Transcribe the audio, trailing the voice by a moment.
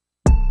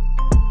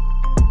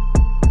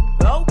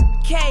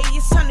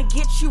it's time to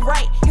get you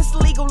right. It's the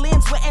Legal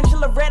Lens with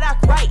Angela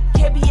Reddock Wright.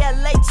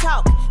 KBLA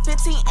Talk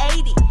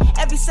 1580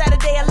 every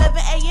Saturday 11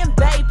 a.m.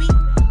 baby.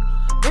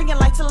 Bringing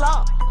light to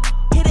law.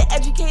 Here to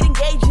educate,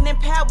 engage, and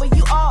empower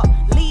you all.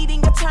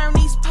 Leading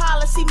attorneys,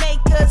 policy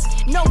makers,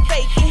 no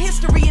faking,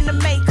 history in the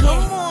making.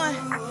 Come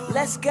on,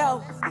 let's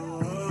go.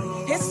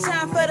 It's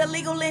time for the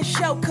Legal Lens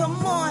Show.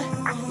 Come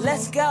on,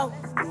 let's go.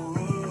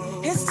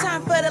 It's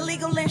time for the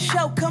Legal Lens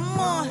Show. Come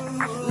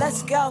on,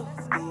 let's go.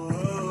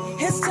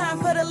 It's time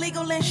for the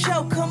Legal Lens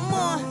Show. Come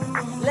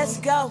on, let's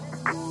go.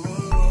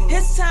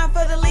 It's time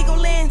for the Legal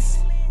Lens.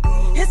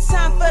 It's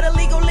time for the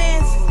Legal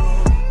Lens.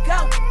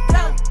 Go,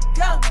 go,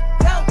 go,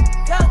 go,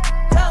 go,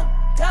 go,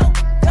 go, go,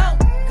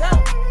 go,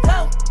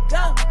 go, go,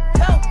 go,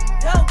 go,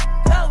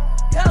 go,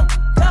 go,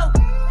 go.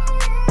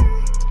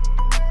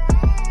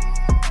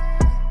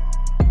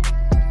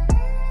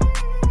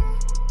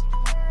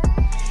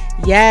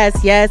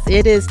 Yes,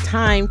 it is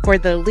time for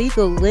the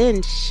Legal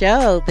Lens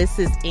Show. This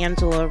is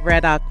Angela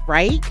Reddock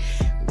Wright.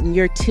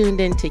 You're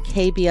tuned into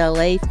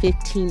KBLA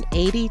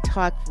 1580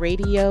 Talk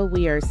Radio.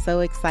 We are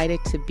so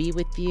excited to be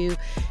with you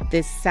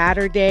this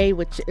Saturday,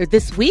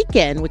 this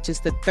weekend, which is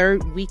the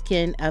third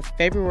weekend of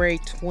February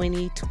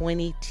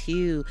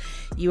 2022.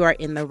 You are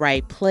in the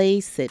right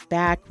place. Sit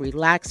back,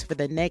 relax for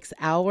the next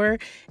hour,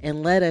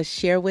 and let us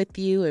share with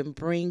you and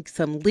bring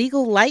some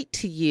legal light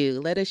to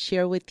you. Let us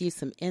share with you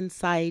some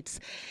insights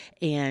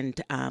and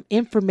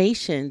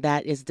information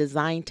that is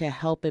designed to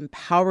help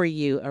empower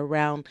you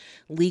around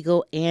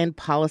legal and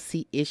policy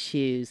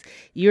issues.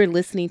 You're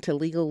listening to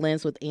Legal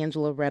Lens with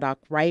Angela Reddock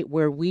Wright,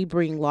 where we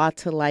bring law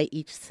to light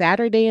each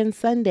Saturday and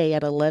Sunday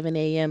at 11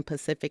 a.m.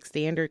 Pacific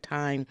Standard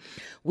Time.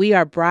 We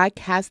are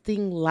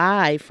broadcasting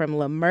live from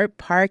Leimert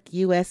Park,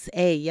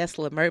 USA. Yes,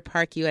 Leimert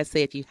Park,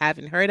 USA. If you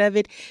haven't heard of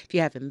it, if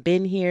you haven't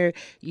been here,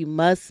 you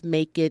must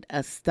make it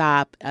a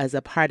stop as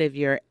a part of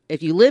your.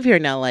 If you live here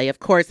in LA, of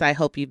course, I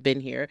hope you've been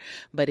here.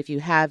 But if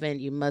you haven't,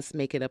 you must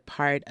make it a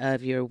part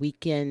of your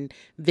weekend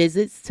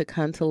visits to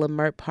come to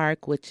Leimert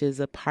Park, which is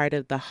a part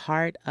of the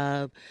heart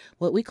of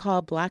what we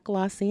call Black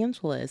Los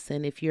Angeles.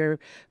 And if you're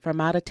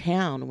from out of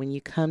town, when you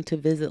come to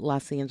visit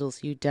Los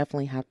Angeles, you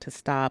definitely have to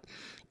stop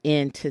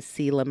in to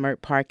see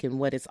Leimert Park and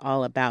what it's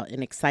all about.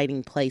 An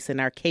exciting place. And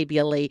our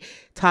KBLA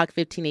Talk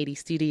 1580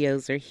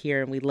 studios are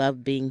here, and we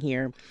love being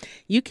here.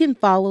 You can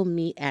follow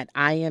me at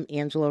I am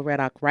Angela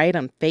Reddock Wright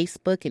on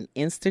Facebook and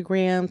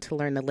Instagram to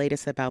learn the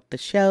latest about the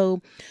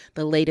show,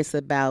 the latest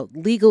about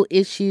legal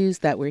issues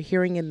that we're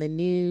hearing in the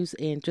news,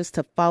 and just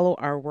to follow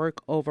our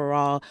work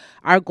overall.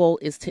 Our goal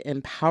is to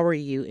empower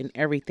you in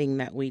everything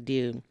that we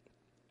do.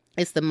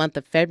 It's the month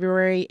of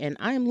February, and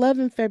I am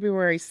loving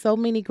February. So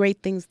many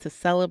great things to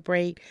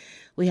celebrate.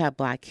 We have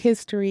Black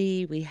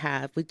History. We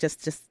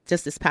just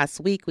this past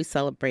week, we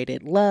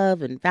celebrated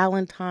love and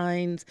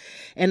Valentine's.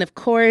 And of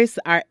course,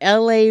 our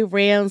LA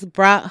Rams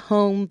brought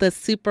home the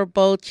Super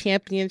Bowl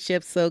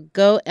championship. So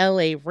go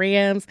LA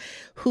Rams.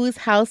 Whose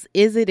house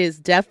is it? Is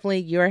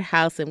definitely your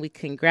house. And we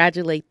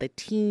congratulate the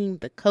team,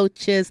 the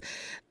coaches,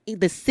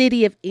 the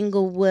city of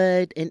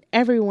Inglewood, and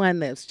everyone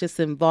that's just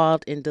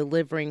involved in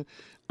delivering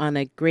on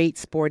a great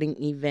sporting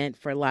event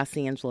for Los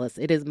Angeles.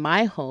 It is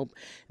my hope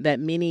that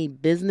many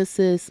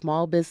businesses,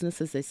 small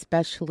businesses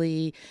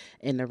especially,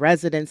 and the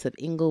residents of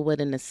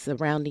Inglewood and the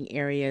surrounding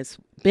areas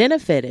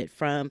benefited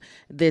from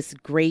this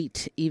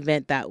great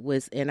event that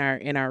was in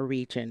our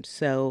region.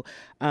 So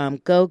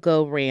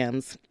go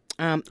Rams.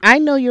 I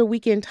know your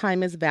weekend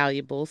time is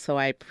valuable, so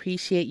I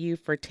appreciate you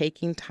for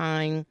taking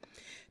time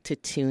to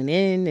tune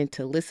in and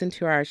to listen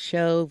to our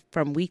show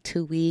from week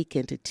to week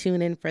and to tune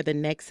in for the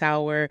next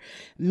hour.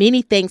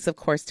 Many thanks, of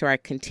course, to our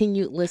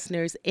continued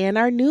listeners and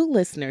our new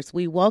listeners.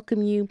 We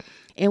welcome you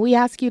and we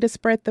ask you to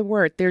spread the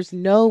word. There's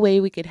no way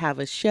we could have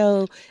a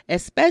show,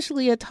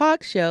 especially a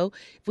talk show,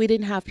 if we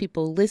didn't have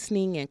people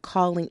listening and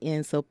calling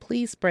in. So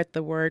please spread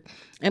the word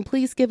and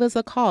please give us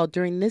a call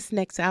during this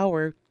next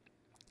hour.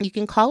 You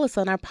can call us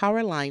on our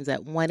power lines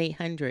at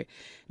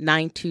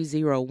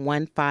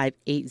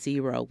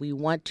 1-800-920-1580. We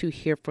want to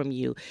hear from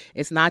you.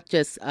 It's not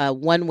just a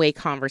one-way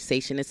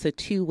conversation. It's a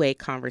two-way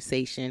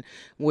conversation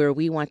where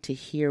we want to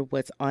hear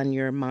what's on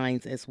your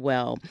minds as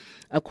well.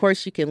 Of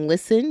course, you can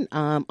listen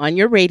on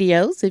your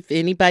radios. If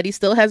anybody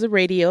still has a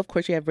radio, of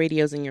course, you have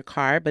radios in your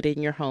car, but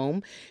in your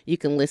home, you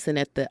can listen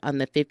on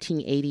the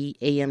 1580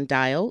 AM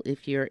dial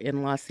if you're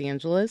in Los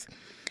Angeles.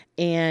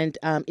 And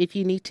if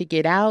you need to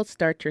get out,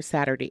 start your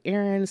Saturday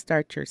errands,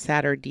 start your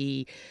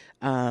Saturday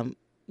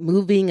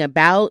moving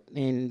about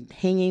and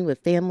hanging with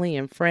family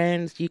and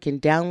friends, you can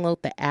download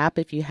the app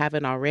if you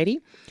haven't already,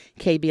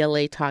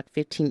 KBLA Talk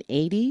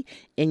 1580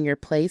 in your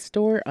Play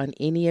Store on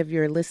any of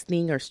your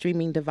listening or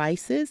streaming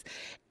devices.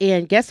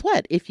 And guess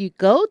what? If you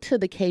go to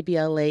the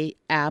KBLA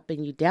app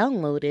and you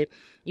download it,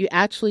 you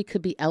actually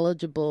could be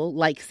eligible,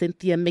 like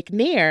Cynthia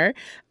McNair,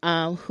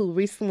 who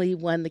recently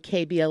won the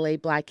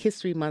KBLA Black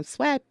History Month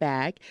swag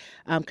bag.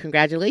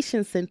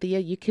 Congratulations, Cynthia.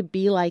 You could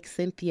be like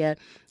Cynthia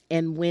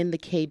and win the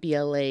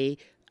KBLA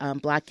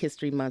Black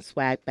History Month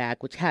swag bag,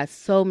 which has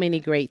so many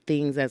great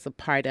things as a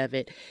part of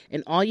it.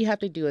 And all you have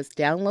to do is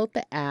download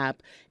the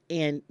app.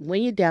 And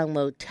when you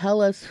download,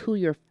 tell us who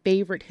your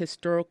favorite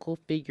historical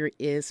figure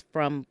is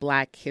from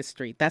Black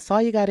history. That's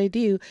all you got to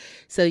do.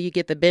 So you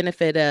get the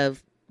benefit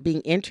of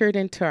being entered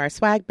into our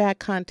swag bag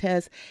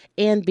contest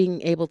and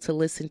being able to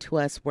listen to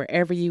us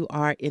wherever you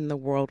are in the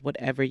world,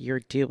 whatever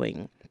you're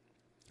doing.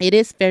 It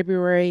is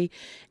February,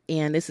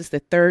 and this is the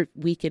third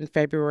week in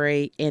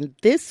February. And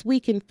this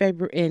week in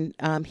February in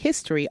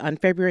history, on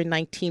February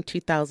 19,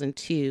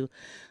 2002,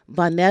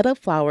 Vonetta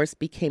Flores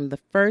became the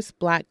first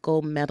Black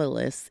gold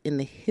medalist in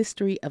the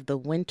history of the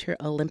Winter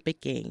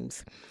Olympic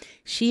Games.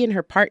 She and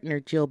her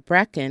partner, Jill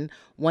Brecken,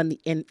 won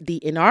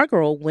the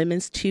inaugural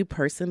women's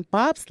two-person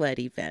bobsled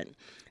event.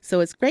 So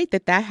it's great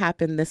that that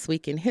happened this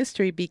week in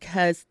history,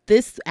 because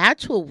this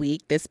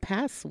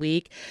past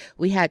week,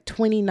 we had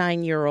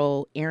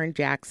 29-year-old Erin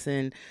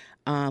Jackson,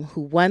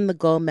 who won the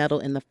gold medal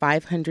in the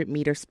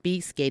 500-meter speed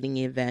skating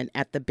event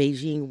at the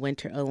Beijing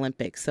Winter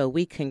Olympics. So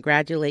we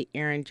congratulate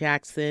Erin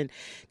Jackson,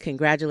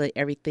 congratulate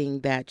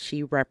everything that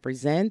she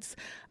represents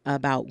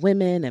about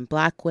women and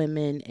Black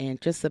women, and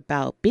just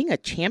about being a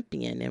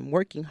champion and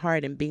working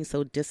hard and being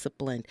so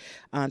disciplined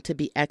to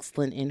be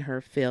excellent in her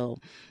field.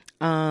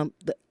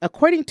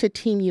 According to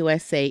Team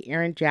USA,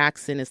 Erin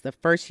Jackson is the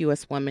first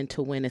U.S. woman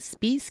to win a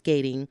speed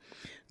skating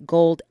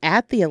gold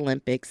at the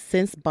Olympics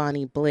since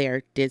Bonnie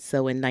Blair did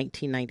so in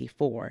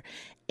 1994,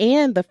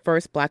 and the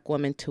first Black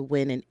woman to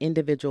win an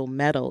individual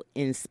medal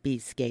in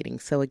speed skating.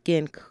 So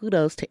again,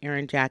 kudos to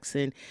Erin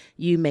Jackson.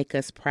 You make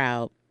us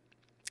proud.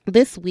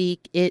 This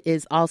week, it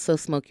is also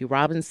Smokey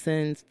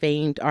Robinson's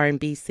famed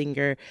R&B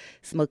singer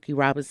Smokey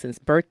Robinson's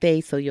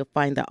birthday. So you'll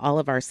find that all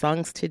of our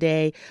songs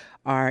today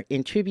are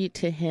in tribute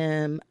to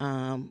him,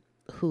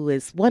 who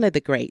is one of the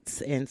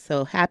greats. And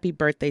so happy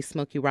birthday,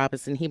 Smokey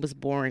Robinson. He was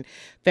born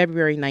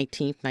February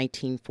 19th,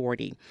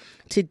 1940.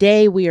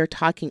 Today, we are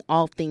talking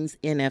all things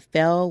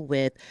NFL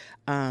with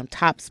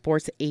top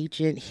sports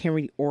agent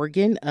Henry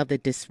Organ of the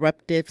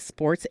Disruptive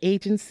Sports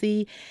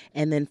Agency.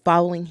 And then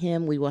following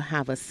him, we will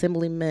have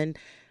Assemblyman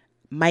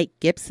Mike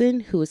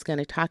Gipson, who is going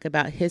to talk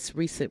about his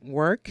recent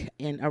work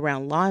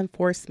around law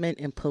enforcement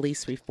and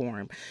police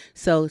reform.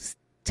 So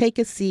take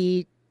a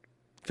seat,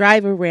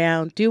 drive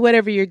around, do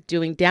whatever you're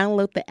doing,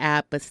 download the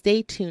app, but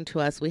stay tuned to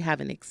us. We have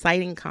an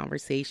exciting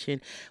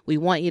conversation. We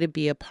want you to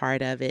be a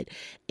part of it.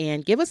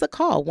 And give us a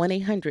call,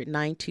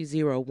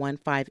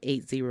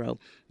 1-800-920-1580.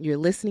 You're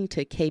listening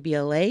to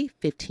KBLA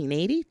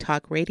 1580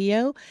 Talk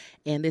Radio,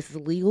 and this is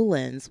Legal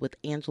Lens with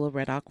Angela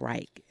Reddock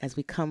Wright. As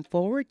we come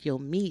forward, you'll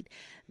meet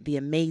the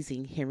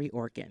amazing Henry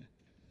Organ.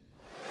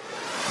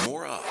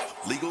 More of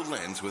Legal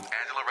Lens with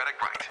Angela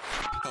Reddock Wright,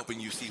 helping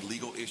you see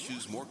legal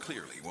issues more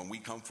clearly when we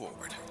come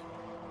forward.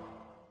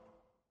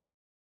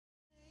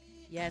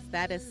 Yes,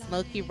 that is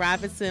Smokey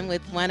Robinson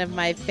with one of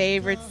my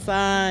favorite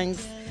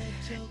songs.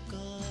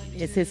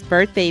 It's his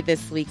birthday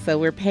this week, so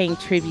we're paying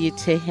tribute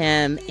to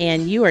him.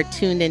 And you are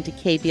tuned into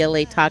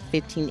KBLA Talk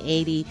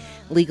 1580,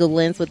 Legal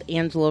Lens with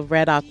Angela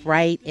Reddock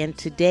Wright. And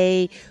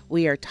today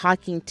we are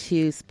talking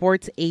to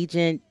sports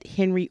agent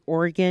Henry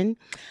Organ.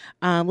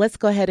 Let's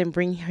go ahead and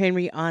bring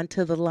Henry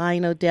onto the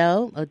line,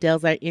 Odell.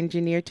 Odell's our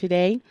engineer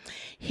today.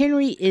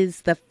 Henry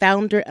is the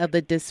founder of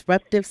the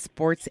Disruptive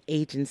Sports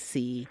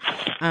Agency.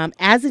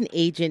 As an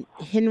agent,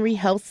 Henry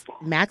helps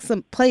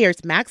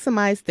players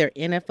maximize their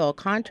NFL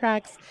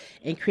contracts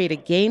and create a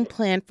game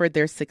plan for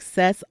their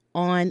success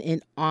on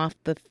and off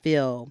the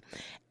field.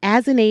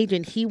 As an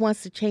agent, he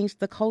wants to change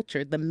the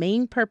culture. The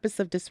main purpose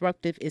of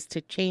Disruptive is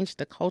to change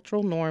the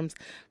cultural norms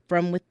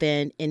from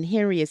within, and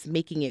Henry is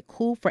making it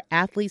cool for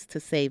athletes to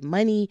save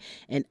money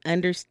and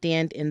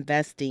understand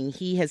investing.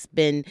 He has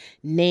been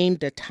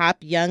named a top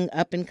young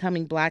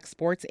up-and-coming Black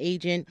sports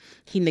agent.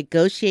 He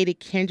negotiated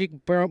Kendrick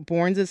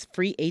Bourne's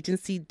free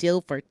agency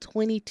deal for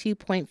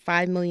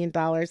 $22.5 million,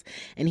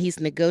 and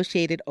he's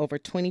negotiated over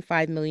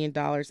 $25 million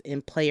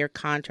in player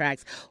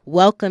contracts.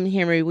 Welcome,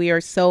 Henry. We are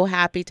so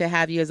happy to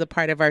have you as a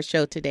part of our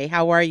show today.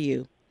 How are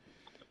you?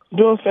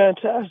 Doing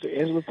fantastic,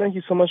 Angela. Thank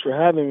you so much for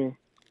having me.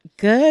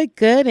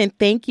 Good. And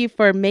thank you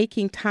for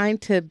making time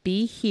to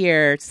be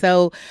here.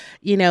 So,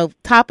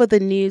 top of the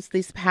news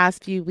these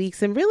past few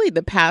weeks and really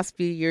the past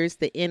few years,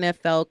 the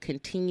NFL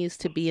continues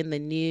to be in the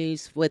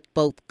news with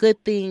both good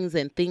things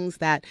and things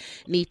that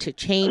need to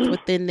change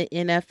within the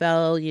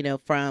NFL,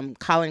 from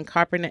Colin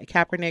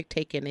Kaepernick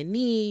taking a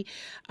knee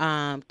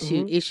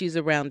to issues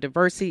around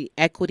diversity,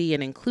 equity,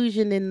 and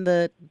inclusion in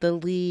the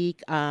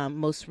league.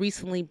 Most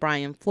recently,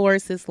 Brian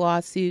Flores'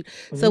 lawsuit.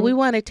 So we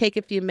want to take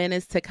a few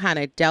minutes to kind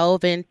of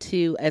delve into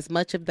as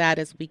much of that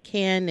as we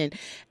can,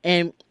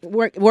 and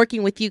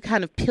working with you,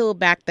 kind of peel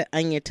back the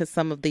onion to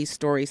some of these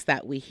stories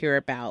that we hear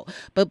about.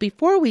 But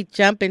before we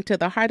jump into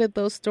the heart of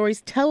those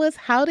stories, tell us,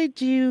 how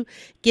did you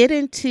get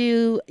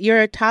into,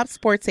 you're a top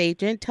sports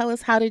agent. Tell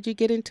us, how did you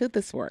get into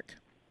this work?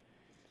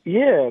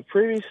 Yeah,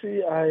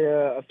 previously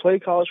I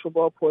played college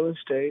football at Portland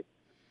State.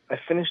 I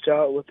finished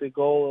out with the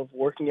goal of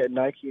working at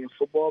Nike in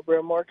football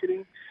brand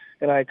marketing,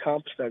 and I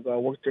accomplished that goal. I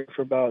worked there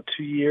for about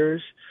 2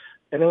 years.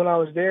 And then when I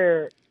was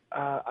there,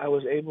 I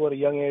was able at a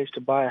young age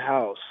to buy a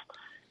house.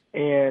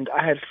 And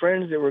I had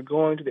friends that were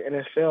going to the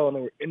NFL and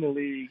they were in the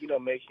league,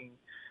 making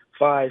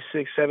 5,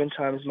 6, 7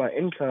 times my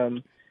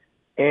income.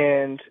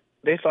 And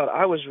they thought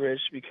I was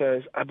rich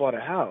because I bought a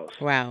house.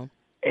 Wow.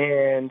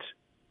 And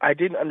I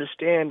didn't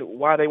understand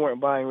why they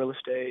weren't buying real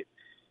estate.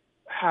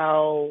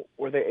 How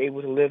were they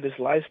able to live this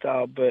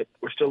lifestyle, but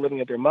were still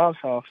living at their mom's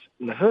house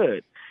in the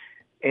hood?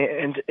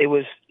 And it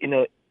was,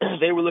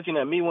 they were looking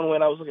at me one way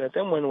and I was looking at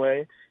them one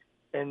way.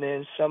 And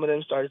then some of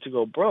them started to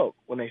go broke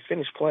when they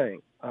finished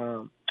playing.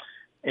 I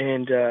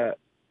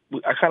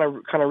kind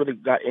of really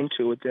got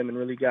into it with them and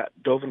really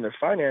dove into their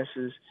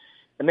finances.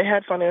 And they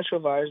had financial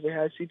advisors, they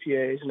had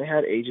CPAs, and they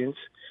had agents.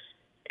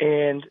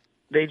 And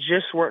they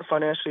just weren't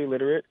financially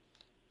literate,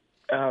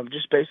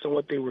 just based on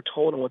what they were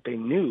told and what they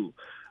knew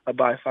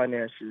about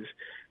finances.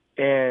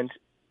 And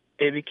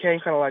it became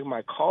kind of like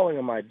my calling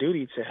and my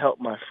duty to help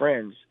my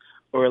friends,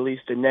 or at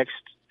least the next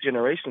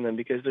generation of them,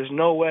 because there's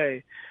no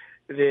way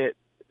that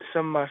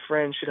some of my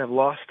friends should have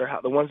lost their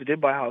house. The ones that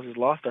did buy houses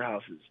lost their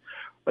houses,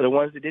 or the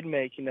ones that did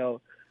make, 7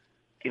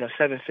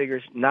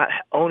 figures, not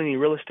own any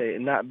real estate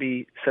and not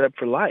be set up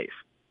for life.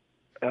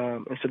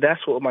 And so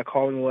that's what my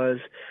calling was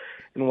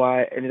and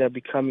why I ended up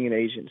becoming an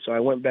agent. So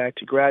I went back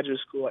to graduate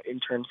school. I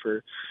interned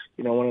for,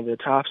 one of the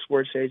top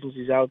sports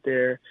agencies out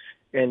there.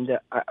 And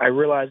I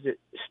realized that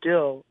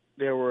still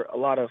there were a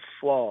lot of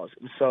flaws.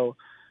 And so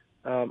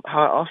how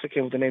I also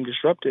came with the name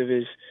Disruptive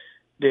is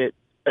that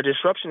a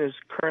disruption is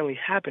currently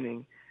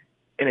happening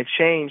and a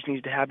change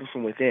needs to happen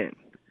from within.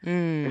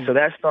 And so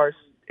that starts,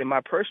 in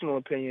my personal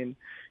opinion,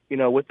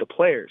 with the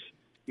players.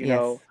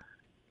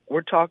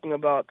 We're talking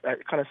about, I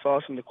kind of saw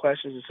some of the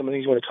questions and some of the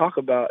things you want to talk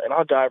about, and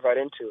I'll dive right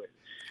into it.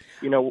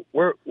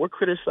 We're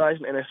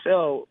criticizing the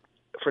NFL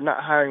for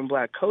not hiring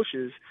black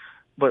coaches,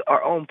 but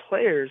our own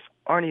players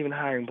aren't even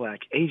hiring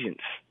black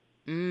agents.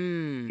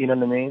 You know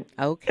what I mean?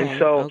 Okay. And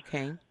so,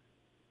 okay.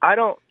 I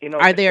don't,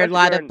 Are there a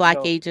lot of black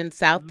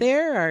agents out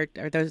there, or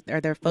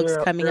are there folks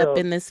coming up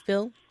in this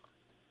field?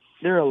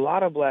 There are a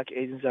lot of black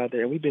agents out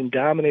there, and we've been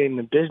dominating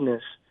the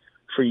business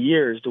for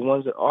years, the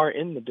ones that are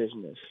in the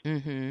business.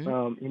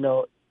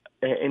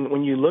 And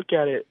when you look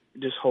at it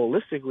just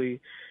holistically,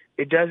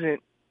 it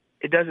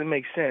doesn't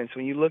make sense.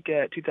 When you look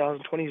at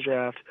 2020's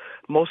draft,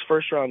 most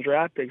first-round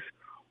draft picks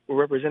were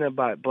represented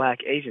by black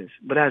agents.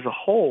 But as a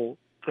whole,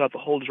 throughout the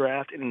whole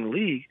draft and in the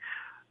league,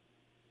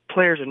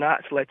 players are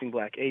not selecting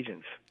black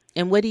agents.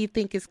 And what do you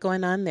think is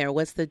going on there?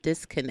 What's the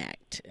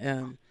disconnect?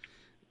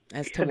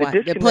 As to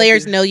why the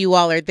players know you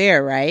all are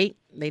there, right?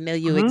 They know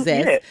you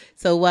exist. Yeah.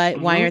 So why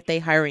aren't they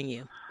hiring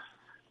you?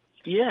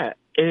 Yeah,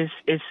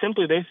 it's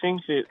simply they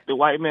think that the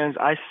white man's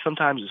ice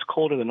sometimes is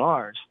colder than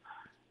ours,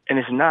 and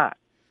it's not.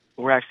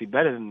 We're actually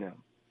better than them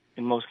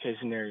in most case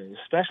scenarios,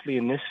 especially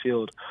in this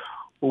field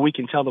where we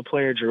can tell the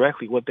player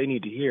directly what they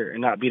need to hear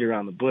and not beat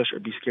around the bush or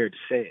be scared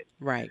to say it.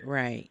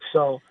 Right.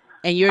 So.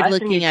 And you're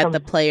looking at the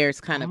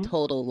player's kind of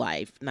total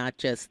life, not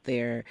just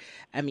their.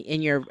 I mean,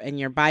 in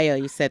your bio,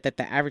 you said that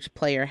the average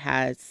player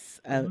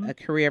has a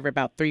career of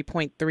about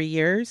 3.3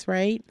 years,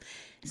 right?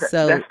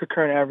 So that's the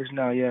current average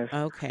now. Yes.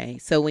 Okay,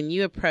 so when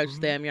you approach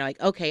them, you're like,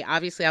 okay,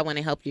 obviously, I want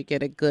to help you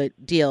get a good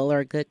deal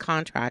or a good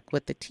contract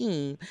with the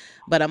team,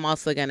 but I'm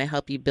also going to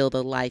help you build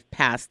a life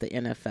past the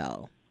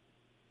NFL.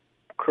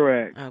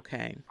 Correct.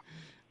 Okay,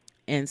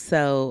 and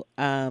so.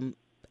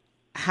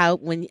 How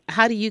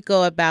do you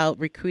go about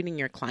recruiting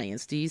your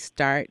clients? Do you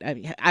start? I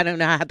mean, I don't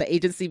know how the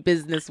agency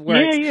business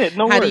works.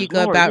 How do you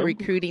go about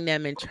recruiting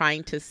them and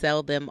trying to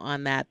sell them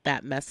on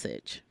that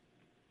message?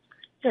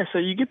 Yeah, so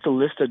you get the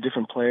list of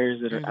different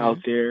players that are out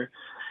there,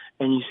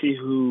 and you see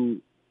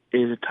who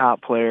is a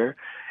top player.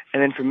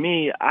 And then for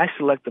me, I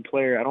select the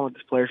player. I don't let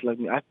this player select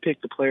me. I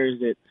pick the players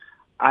that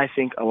I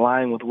think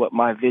align with what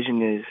my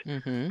vision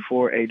is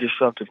for a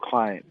disruptive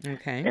client.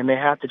 Okay. And they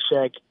have to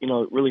check,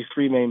 really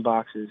 3 main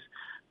boxes.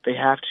 They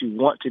have to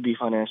want to be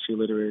financially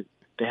literate.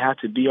 They have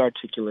to be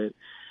articulate,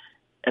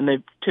 and they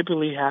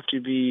typically have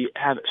to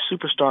have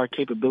superstar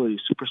capabilities,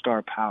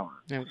 superstar power.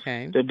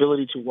 Okay. The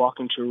ability to walk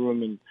into a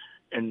room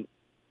and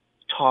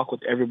talk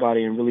with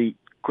everybody and really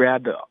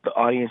grab the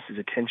audience's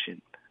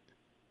attention.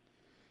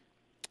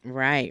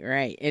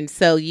 Right. And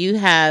so you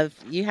have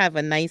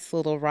a nice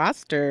little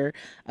roster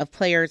of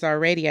players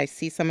already. I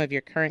see some of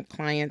your current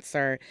clients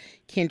are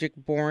Kendrick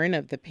Bourne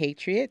of the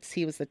Patriots.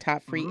 He was the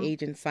top free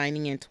agent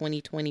signing in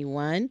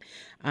 2021.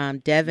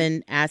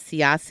 Devin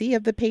Asiasi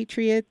of the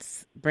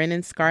Patriots.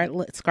 Brennan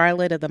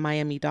Scarlett of the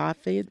Miami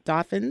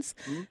Dolphins.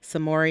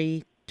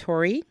 Samori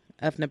Toure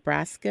of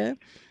Nebraska.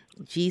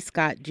 G.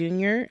 Scott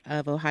Jr.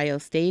 of Ohio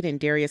State and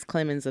Darius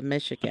Clemens of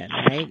Michigan,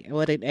 right?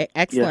 What an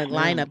excellent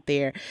lineup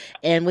there.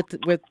 And with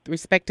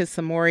respect to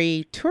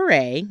Samori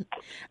Toure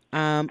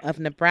of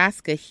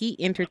Nebraska, he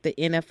entered the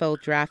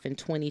NFL draft in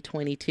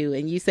 2022.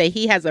 And you say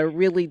he has a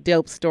really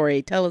dope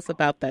story. Tell us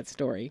about that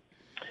story.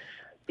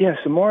 Yeah,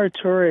 Samori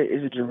Toure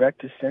is a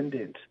direct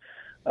descendant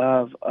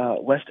of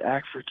West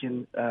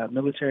African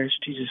military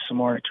strategist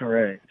Samori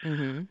Toure,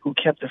 who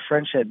kept the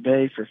French at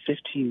bay for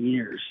 15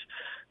 years.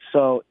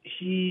 So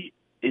he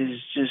is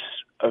just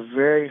a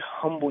very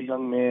humble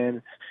young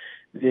man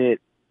that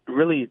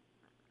really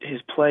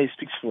his play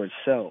speaks for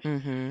itself.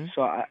 Mm-hmm.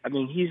 So I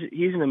mean,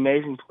 he's an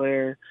amazing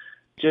player,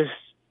 just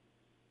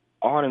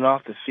on and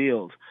off the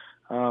field.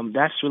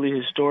 That's really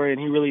his story, and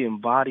he really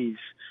embodies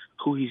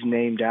who he's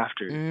named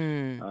after.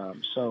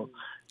 So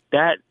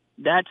that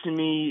to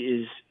me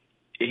is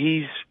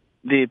he's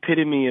the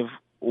epitome of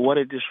what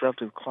a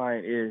disruptive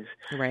client is.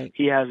 Right.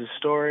 He has a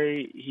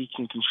story. He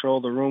can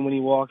control the room when he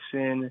walks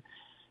in,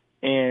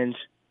 and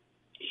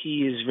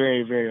he is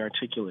very, very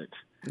articulate.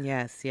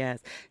 Yes,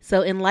 yes.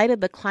 So in light of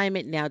the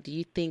climate now, do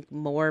you think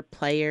more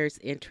players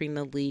entering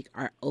the league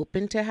are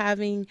open to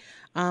having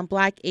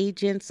Black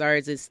agents, or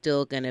is it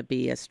still going to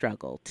be a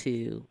struggle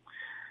to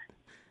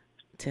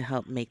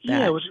help make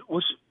that? Yeah,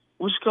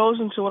 which goes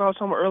into what I was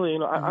talking about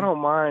earlier. I don't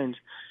mind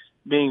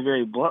being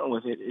very blunt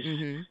with it.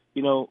 It's,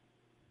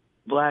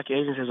 Black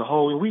agents as a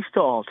whole, we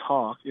still all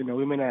talk.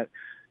 We may not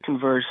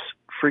converse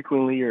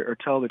frequently or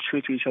tell the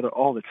truth to each other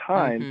all the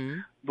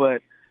time,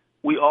 but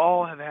we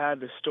all have had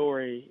the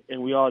story,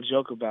 and we all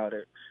joke about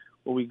it,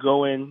 where we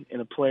go in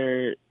and a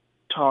player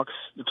talks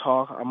the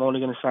talk, I'm only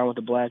going to sign with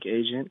a Black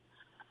agent,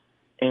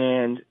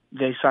 and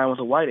they sign with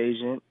a white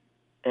agent,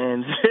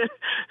 and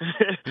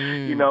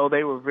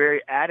they were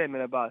very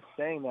adamant about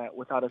saying that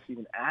without us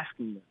even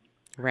asking them.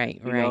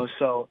 Right.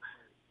 So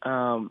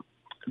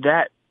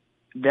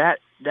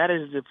that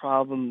is the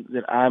problem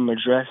that I'm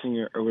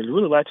addressing, or would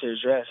really like to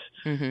address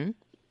in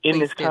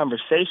this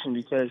conversation,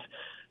 because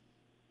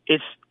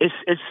it's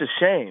a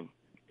shame.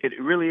 It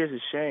really is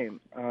a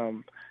shame,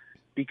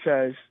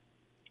 because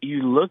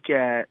you look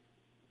at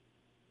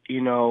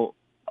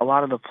a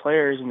lot of the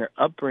players and their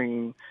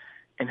upbringing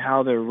and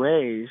how they're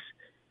raised,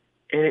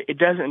 and it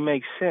doesn't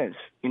make sense.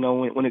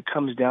 When it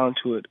comes down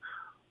to it,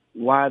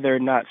 why they're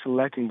not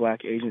selecting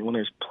Black agents when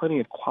there's plenty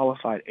of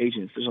qualified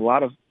agents. There's a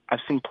lot of I've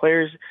seen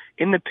players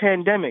in the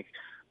pandemic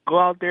go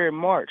out there in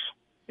March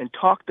and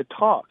talk the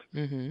talk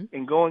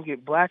and go and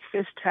get Black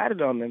fists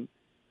tatted on them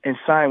and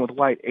sign with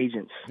white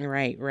agents.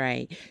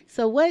 Right.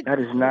 So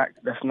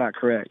that's not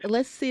correct.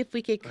 Let's see if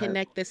we could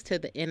connect this to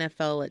the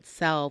NFL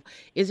itself.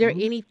 Is there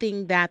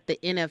anything that the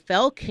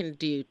NFL can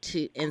do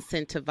to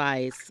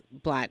incentivize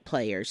Black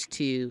players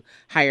to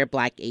hire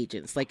Black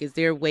agents? Like, is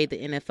there a way the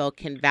NFL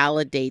can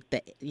validate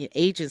the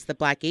agents, the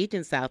Black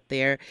agents out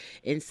there,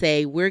 and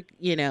say,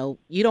 you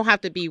don't have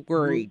to be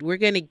worried. We're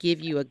going to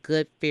give you a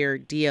good, fair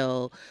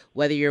deal,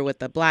 whether you're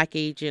with a Black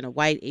agent, a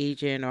white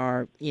agent,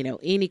 or,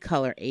 any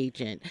color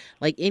agent.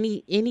 Like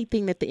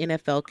anything that the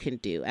NFL can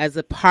do as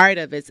a part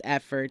of its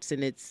efforts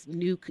and its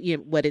new,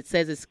 what it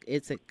says is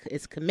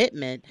its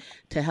commitment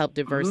to help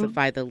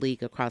diversify the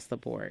league across the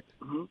board.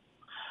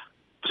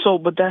 So,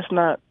 but that's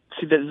not.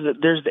 See,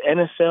 there's the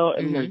NFL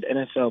and there's the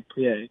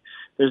NFLPA.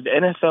 There's the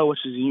NFL, which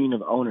is the union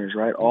of owners,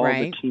 right? All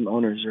the team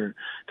owners are.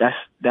 That's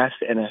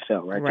the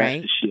NFL, right?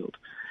 That's the shield.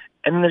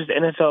 And then there's the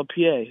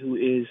NFLPA,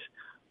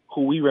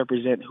 who we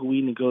represent, who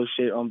we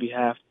negotiate on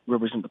behalf,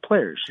 represent the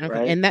players,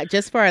 right? And that,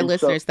 just for our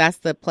listeners, that's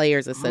the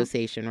Players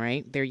Association,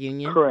 right? Their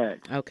union?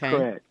 Correct. Okay.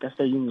 Correct. That's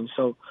their union.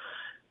 So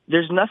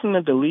there's nothing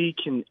that the league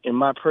can, in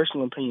my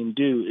personal opinion,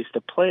 do. It's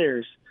the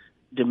players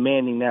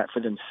demanding that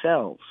for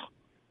themselves.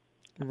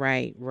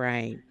 Right.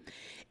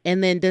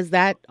 And then does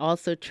that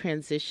also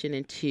transition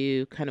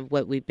into kind of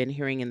what we've been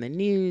hearing in the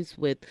news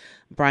with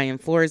Brian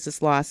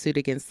Flores' lawsuit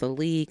against the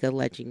league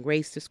alleging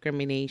race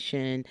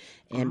discrimination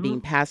and being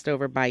passed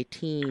over by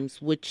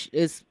teams, which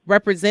is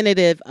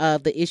representative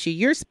of the issue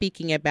you're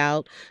speaking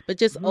about, but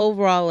just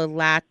overall a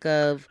lack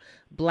of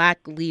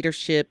Black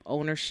leadership,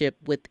 ownership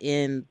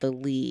within the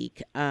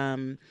league.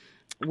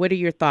 What are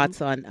your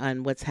thoughts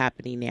on what's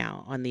happening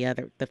now on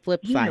the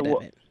flip side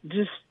of it?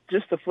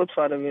 Just the flip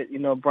side of it,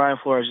 Brian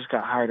Flores just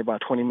got hired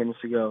about 20 minutes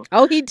ago.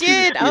 Oh, he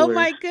did? Oh,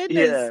 my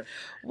goodness. Yeah.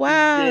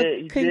 Wow.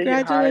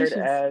 Congratulations. He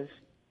hired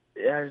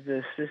as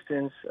the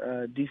assistant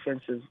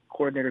defensive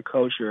coordinator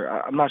coach, or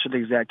I'm not sure the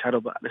exact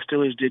title, but the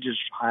Steelers did just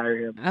hire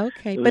him.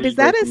 Okay. But is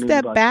that a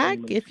step back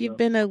if you've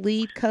been a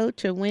lead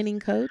coach, a winning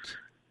coach?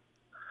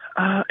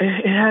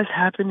 It has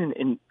happened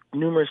in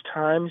numerous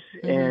times,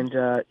 and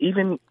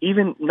even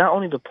not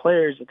only the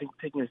players, I think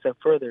taking it a step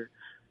further,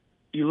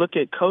 you look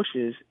at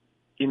coaches,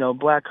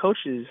 Black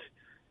coaches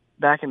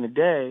back in the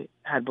day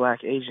had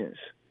Black agents,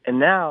 and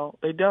now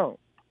they don't.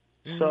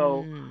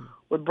 So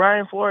with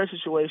Brian Flores'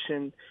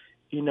 situation,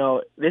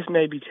 this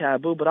may be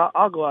taboo, but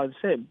I'll go out and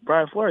say it.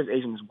 Brian Flores'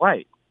 agent is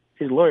white.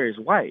 His lawyer is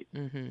white.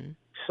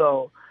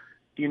 So,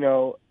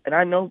 and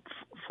I know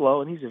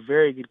Flo, and he's a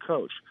very good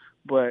coach,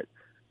 but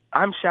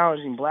I'm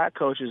challenging Black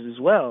coaches as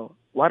well.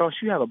 Why don't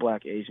you have a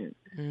Black agent?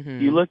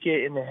 You look at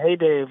in the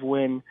heyday of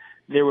when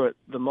there were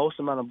the most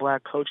amount of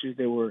Black coaches,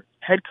 there were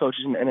head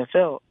coaches in the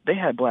NFL, they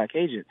had Black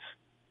agents.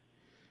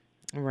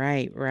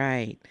 Right,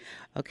 right.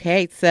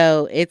 Okay,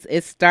 so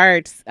it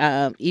starts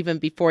even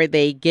before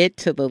they get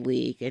to the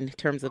league in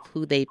terms of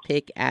who they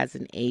pick as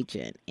an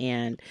agent,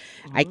 and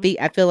Hmm.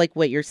 I feel like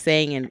what you're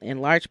saying in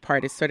large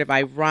part is sort of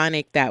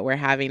ironic that we're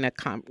having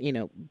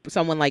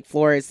someone like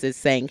Flores is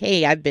saying,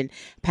 "Hey, I've been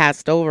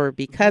passed over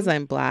because Hmm.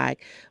 I'm black,"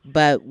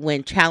 but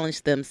when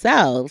challenged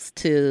themselves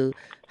to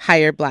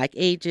hire black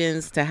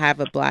agents to have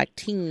a black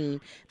team,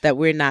 that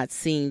we're not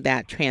seeing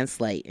that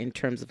translate in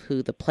terms of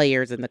who the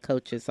players and the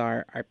coaches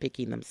are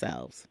picking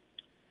themselves.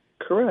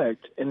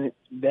 Correct. And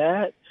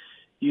that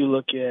you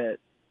look at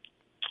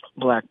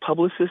black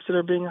publicists that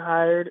are being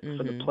hired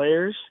for the Mhm.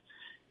 players.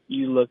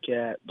 You look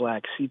at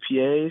black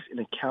CPAs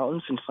and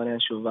accountants and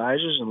financial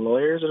advisors and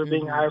lawyers that are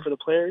being hired Mhm. for the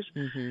players,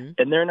 Mhm.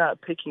 and they're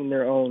not picking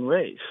their own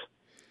race.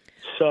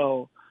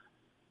 So,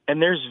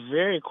 and there's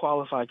very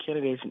qualified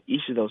candidates in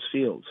each of those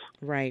fields.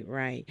 Right,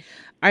 right.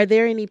 Are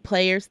there any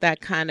players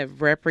that kind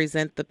of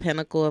represent the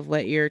pinnacle of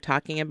what you're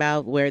talking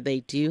about, where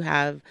they do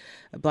have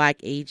a black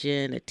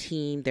agent, a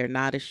team, they're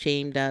not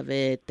ashamed of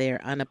it, they're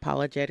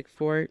unapologetic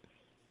for it?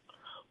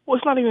 Well,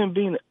 it's not even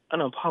being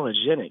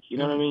unapologetic. You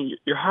know what I Mhm. mean?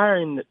 You're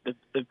hiring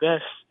the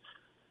best.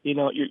 You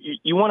know,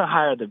 you want to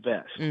hire the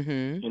best.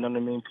 Mhm. You know what I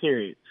mean?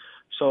 Period.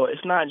 So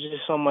it's not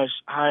just so much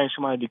hiring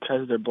somebody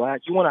because they're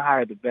black. You want to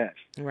hire the best.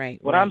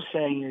 Right, What I'm right.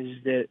 saying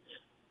is that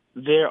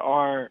there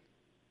are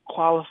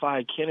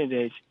qualified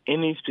candidates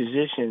in these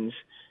positions.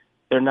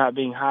 They're not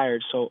being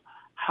hired. So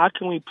how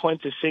can we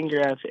point the finger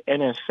at the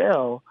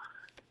NFL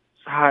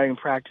hiring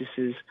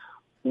practices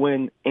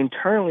when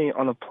internally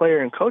on a player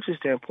and coaching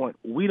standpoint,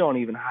 we don't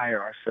even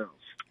hire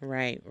ourselves?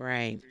 Right,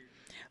 right.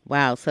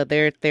 Wow. So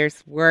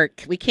there's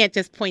work. We can't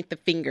just point the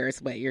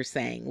fingers, what you're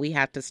saying. We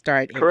have to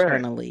start Correct.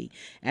 internally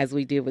as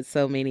we do with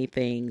so many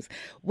things.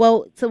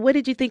 Well, so what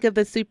did you think of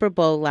the Super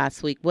Bowl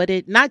last week? What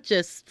did, not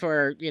just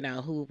for,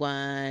 who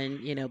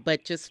won,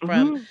 but just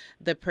from Hmm.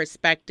 the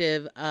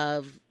perspective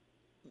of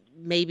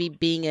maybe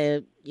being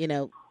a,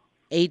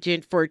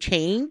 agent for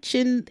change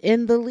in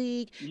the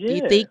league? Do you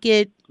Yeah. think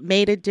it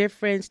made a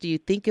difference? Do you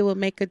think it will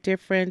make a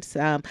difference?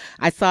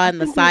 I saw I in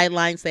the think it,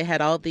 sidelines they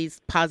had all these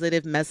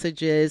positive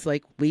messages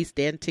like "we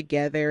stand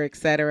together,"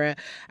 etc.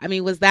 I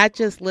mean, was that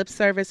just lip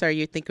service, or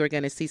you think we're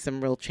going to see some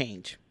real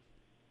change?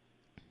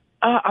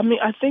 I mean,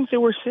 I think that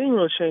we're seeing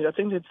real change. I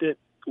think that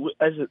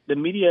the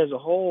media as a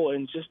whole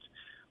and just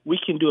we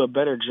can do a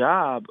better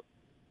job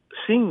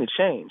seeing the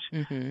change.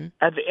 Mm-hmm.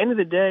 At the end of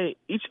the day,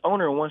 each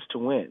owner wants to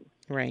win.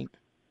 Right.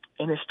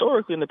 And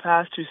historically, in the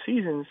past 2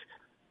 seasons,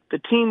 the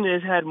team that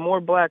has had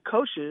more black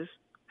coaches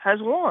has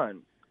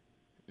won.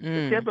 The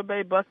Mm. Tampa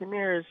Bay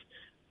Buccaneers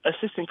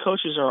assistant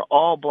coaches are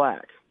all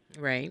black.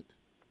 Right.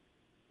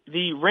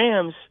 The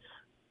Rams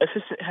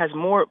assistant has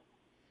more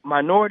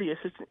minority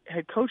assistant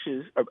head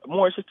coaches, or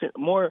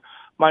more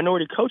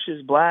minority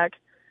coaches, black,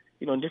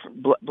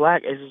 different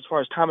black as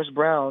far as Thomas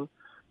Brown,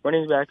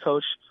 running back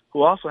coach,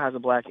 who also has a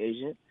black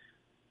agent,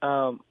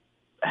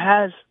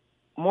 has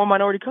more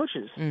minority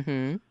coaches.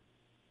 Mm-hmm.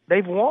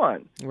 They've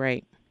won.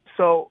 Right.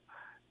 So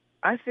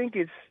I think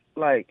it's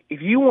like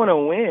if you want to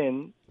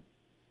win,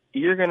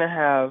 you're going to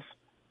have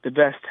the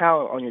best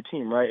talent on your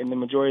team, right? And the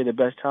majority of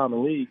the best talent in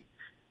the league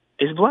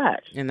is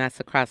black. And that's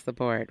across the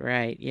board,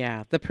 right?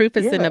 Yeah. The proof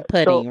is in Yeah. the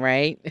pudding, So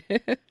right?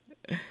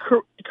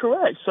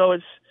 correct. So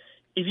it's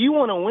if you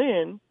want to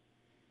win,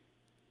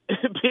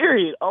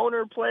 period,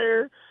 owner,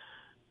 player,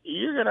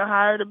 you're going to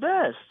hire the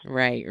best.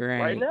 Right, Right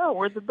right. now,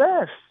 we're the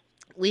best.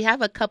 We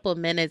have a couple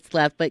minutes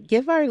left, but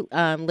give our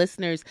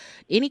listeners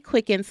any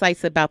quick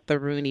insights about the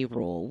Rooney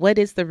Rule. What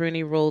is the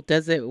Rooney Rule?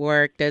 Does it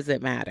work? Does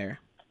it matter?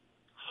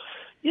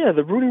 Yeah,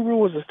 the Rooney Rule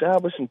was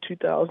established in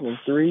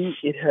 2003.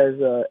 It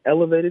has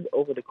elevated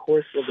over the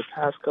course of the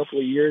past couple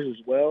of years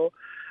as well.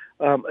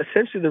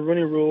 Essentially, the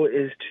Rooney Rule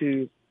is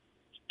to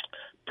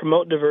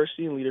promote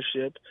diversity in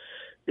leadership.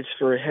 It's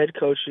for head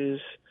coaches,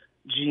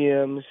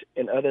 GMs,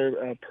 and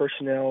other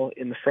personnel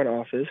in the front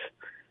office.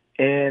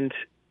 And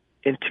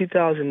in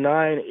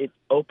 2009, it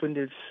opened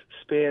its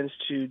spans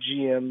to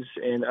GMs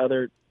and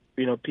other,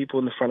 people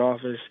in the front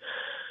office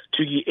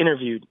to get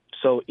interviewed.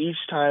 So each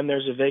time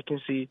there's a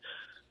vacancy,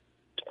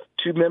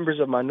 2 members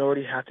of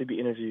minority have to be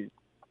interviewed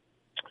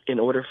in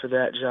order for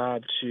that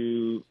job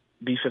to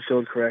be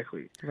fulfilled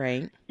correctly.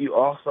 Right. You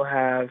also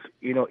have,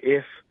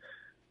 if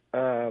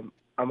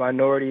a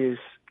minority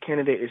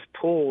candidate is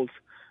pulled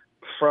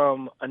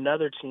from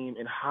another team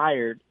and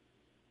hired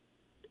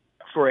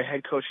for a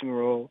head coaching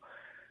role,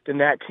 then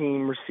that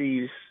team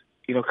receives,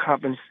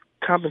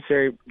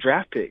 compensatory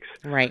draft picks,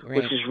 Right,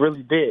 which right. is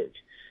really big,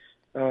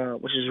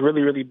 which is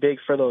really, really big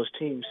for those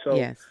teams. So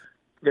Yes.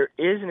 there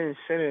is an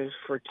incentive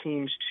for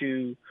teams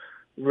to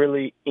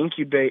really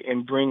incubate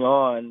and bring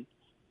on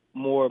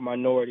more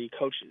minority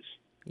coaches.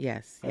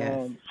 Yes,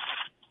 yes.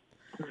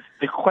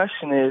 The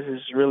question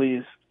is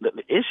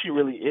the issue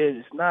really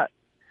is it's not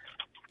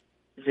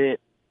that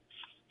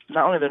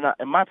not only they're not,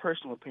 in my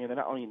personal opinion, they're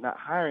not only not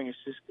hiring, it's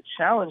just the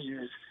challenge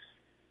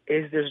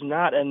is there's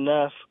not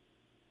enough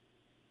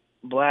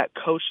black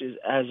coaches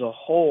as a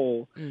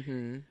whole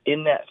Mm-hmm.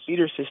 in that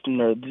feeder system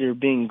that are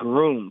being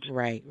groomed.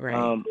 Right, right.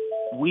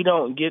 we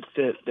don't get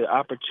the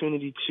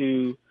opportunity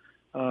to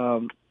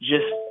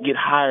just get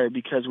hired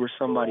because we're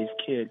somebody's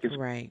kid, because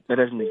Right. that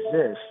doesn't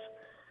exist.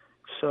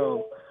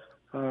 So,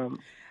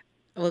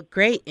 Well,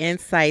 great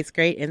insights,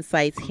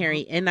 Harry.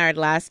 In our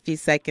last few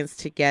seconds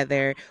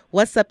together,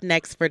 what's up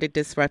next for the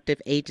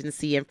Disruptive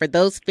Agency? And for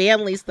those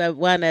families that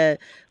want to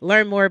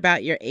learn more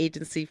about your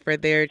agency for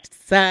their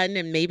son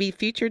and maybe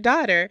future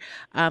daughter,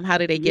 how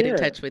do they get in yeah.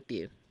 touch with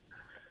you?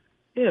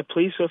 Yeah,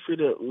 please feel free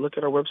to look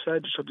at our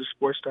website,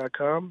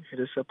 disruptivesports.com. Hit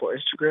us up on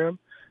Instagram,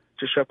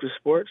 Disruptive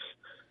Sports,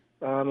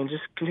 and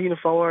just continue to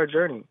follow our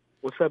journey.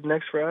 What's up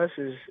next for us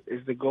is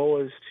the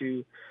goal is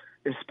to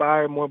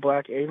inspire more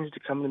Black agents to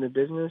come into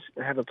business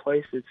and have a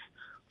place that's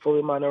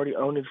fully minority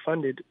owned and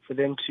funded for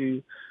them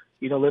to,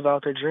 live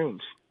out their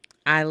dreams.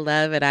 I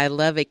love it. I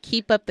love it.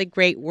 Keep up the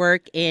great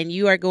work. And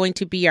you are going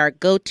to be our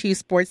go-to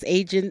sports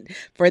agent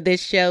for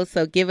this show.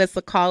 So give us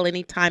a call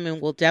anytime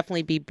and we'll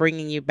definitely be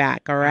bringing you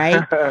back. All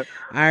right. All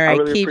right.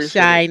 Really Keep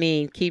appreciate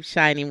shining. Keep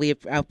shining. We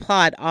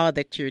applaud all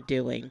that you're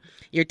doing.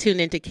 You're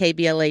tuned into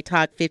KBLA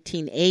Talk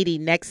 1580.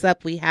 Next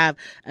up, we have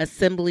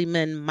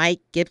Assemblyman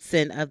Mike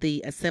Gipson of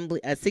the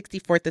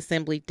 64th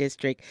Assembly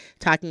District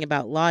talking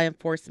about law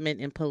enforcement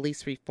and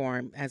police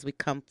reform as we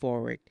come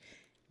forward.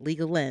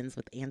 Legal Lens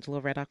with Angela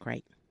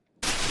Reddock-Wright.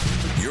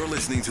 You're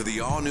listening to the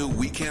all-new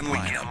weekend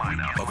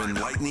lineup of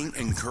enlightening,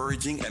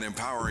 encouraging, and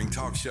empowering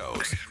talk shows.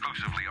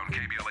 Exclusively on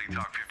KBLA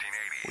Talk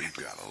 1580. We've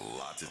got a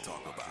lot to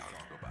talk about.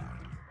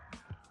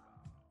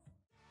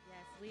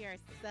 Yes, we are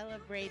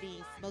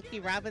celebrating Smokey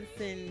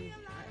Robinson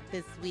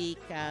this week.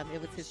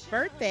 It was his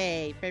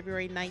birthday,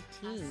 February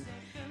 19th.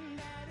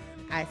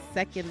 I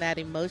second that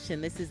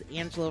emotion. This is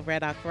Angela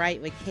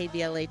Reddock-Wright with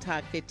KBLA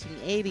Talk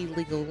 1580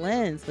 Legal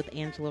Lens with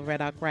Angela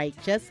Reddock-Wright.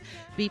 Just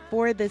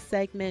before this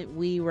segment,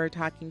 we were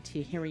talking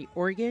to Henry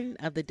Organ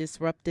of the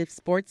Disruptive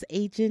Sports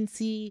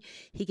Agency.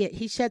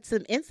 He shed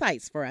some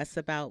insights for us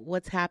about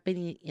what's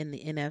happening in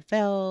the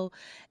NFL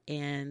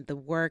and the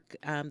work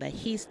that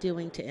he's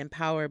doing to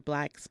empower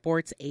Black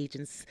sports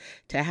agents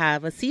to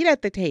have a seat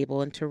at the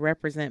table and to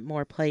represent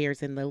more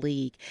players in the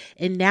league.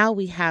 And now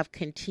we have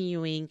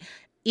continuing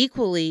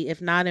equally,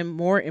 if not a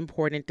more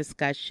important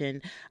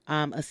discussion,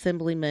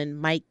 Assemblyman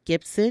Mike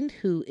Gipson,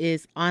 who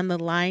is on the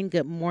line.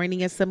 Good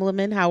morning,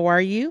 Assemblyman. How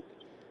are you?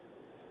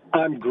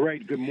 I'm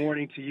great. Good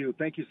morning to you.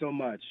 Thank you so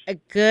much.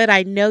 Good.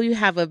 I know you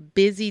have a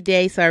busy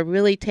day, so I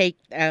really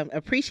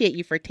appreciate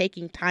you for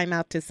taking time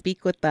out to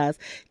speak with us.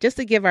 Just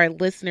to give our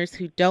listeners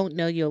who don't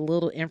know you a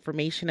little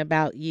information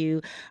about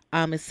you,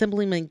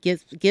 Assemblyman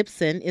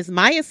Gipson is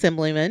my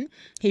assemblyman.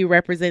 He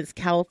represents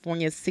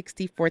California's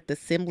 64th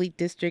Assembly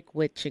District,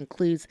 which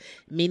includes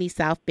many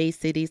South Bay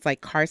cities like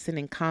Carson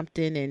and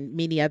Compton and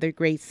many other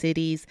great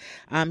cities.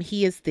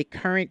 He is the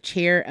current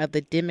chair of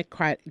the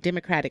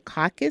Democratic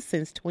Caucus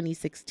since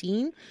 2016.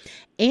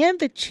 And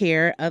the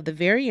chair of the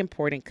very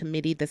important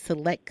committee, the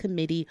Select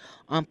Committee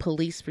on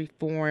Police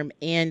Reform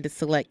and the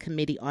Select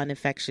Committee on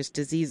Infectious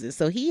Diseases.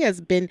 So he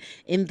has been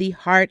in the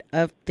heart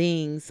of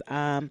things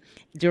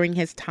during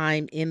his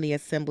time in the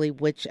Assembly,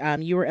 which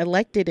you were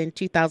elected in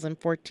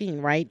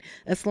 2014, right,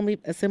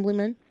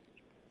 Assemblyman?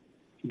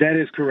 That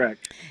is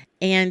correct.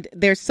 And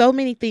there's so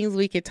many things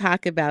we could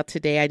talk about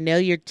today. I know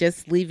you're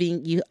just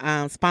leaving. You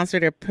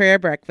sponsored a prayer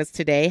breakfast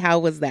today. How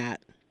was that?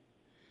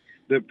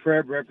 The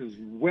prayer breakfast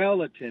was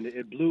well attended.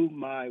 It blew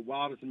my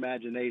wildest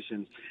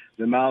imaginations.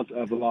 The amount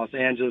of the Los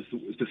Angeles,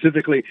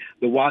 specifically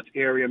the Watts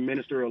Area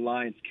Minister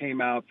Alliance, came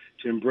out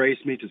to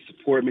embrace me, to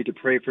support me, to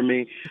pray for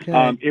me.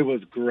 It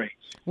was great.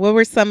 What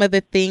were some of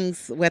the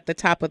things at the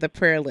top of the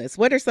prayer list?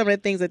 What are some of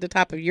the things at the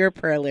top of your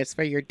prayer list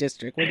for your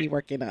district? What are you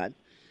working on?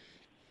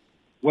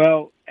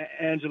 Well,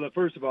 Angela,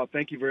 first of all,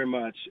 thank you very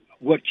much.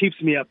 What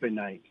keeps me up at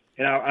night,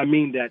 and I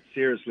mean that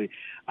seriously.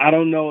 I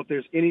don't know if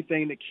there's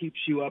anything that keeps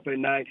you up at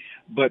night,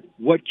 but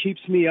what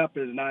keeps me up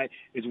at night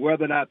is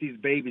whether or not these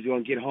babies are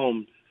going to get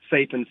home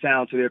safe and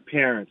sound to their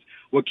parents.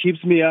 What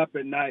keeps me up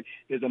at night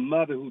is a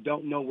mother who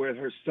don't know where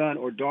her son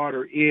or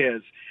daughter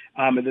is,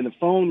 and then the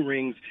phone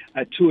rings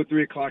at 2 or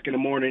 3 o'clock in the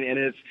morning, and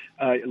it's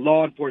a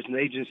law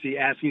enforcement agency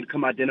asking you to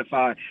come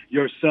identify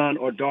your son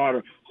or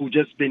daughter who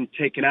just been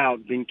taken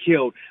out, been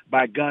killed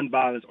by gun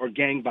violence or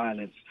gang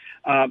violence.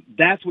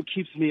 That's what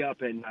keeps me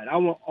up at night. I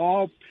want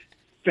all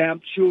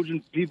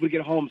children, people to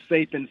get home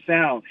safe and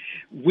sound.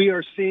 We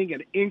are seeing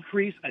an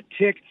increase, a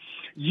tick.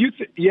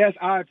 Yes,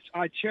 I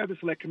chair the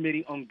Select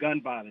Committee on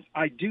Gun Violence.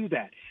 I do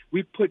that.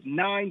 We put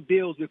 9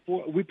 bills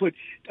before. We put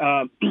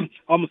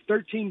almost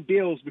 13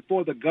 bills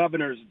before the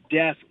governor's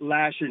desk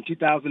last year in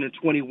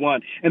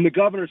 2021, and the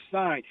governor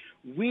signed.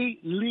 We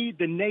lead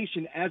the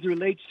nation as it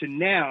relates to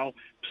now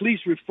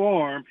police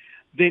reform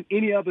than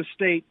any other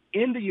state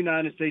in the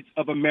United States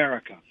of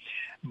America.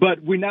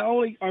 But we not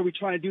only are we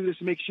trying to do this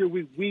to make sure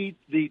we weed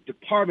the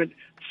department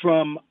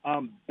from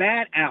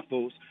bad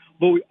apples,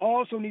 but we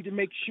also need to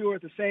make sure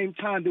at the same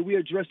time that we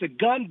address the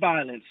gun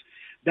violence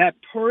that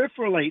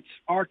peripheralates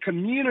our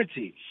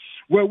community,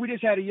 where we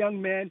just had a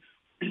young man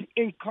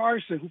in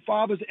Carson, who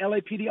father was an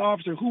LAPD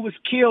officer, who was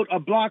killed a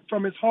block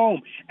from his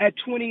home at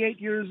 28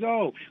 years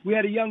old. We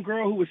had a young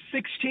girl who was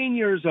 16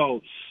 years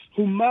old,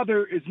 whose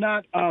mother is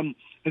not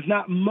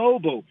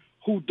mobile,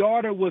 whose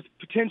daughter was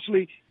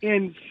potentially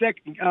in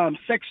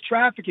sex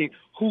trafficking,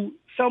 who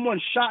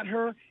someone shot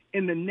her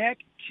in the neck,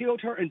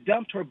 killed her, and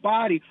dumped her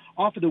body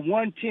off of the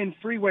 110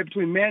 freeway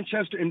between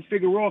Manchester and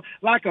Figueroa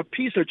like a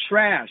piece of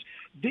trash.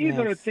 These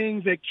are the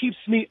things that keeps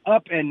me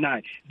up at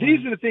night.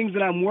 These are the things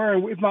that I'm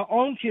worrying if my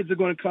own kids are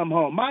going to come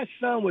home. My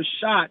son was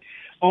shot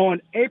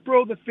on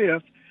April the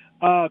 5th,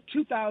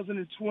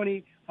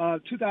 2020.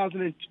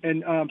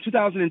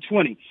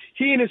 2020.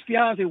 He and his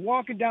fiance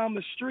walking down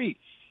the street.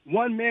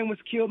 One man was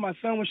killed. My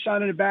son was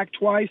shot in the back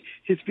twice.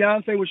 His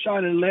fiance was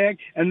shot in the leg.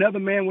 Another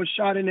man was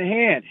shot in the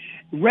hand.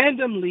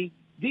 Randomly,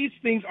 these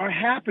things are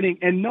happening,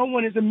 and no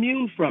one is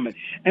immune from it.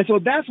 And so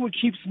that's what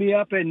keeps me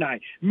up at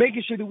night,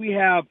 making sure that we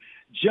have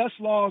just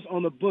laws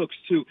on the books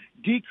to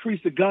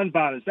decrease the gun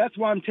violence. That's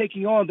why I'm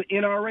taking on the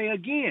NRA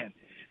again.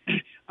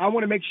 I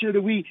want to make sure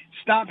that we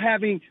stop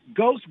having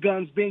ghost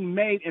guns being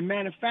made and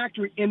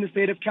manufactured in the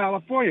state of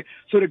California.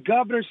 So the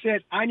governor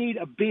said, I need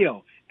a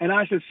bill. And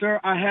I said,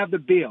 sir, I have the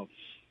bill.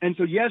 And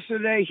so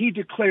yesterday he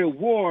declared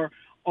war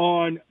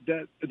on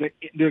the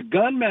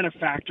gun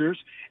manufacturers,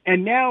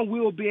 and now we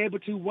will be able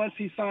to, once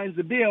he signs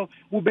the bill,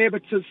 we'll be able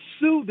to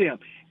sue them.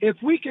 If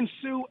we can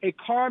sue a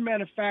car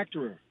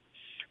manufacturer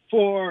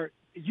for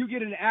you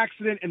get in an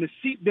accident and the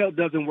seatbelt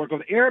doesn't work or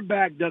the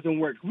airbag doesn't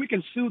work, we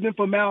can sue them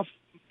for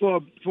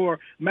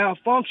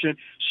malfunction.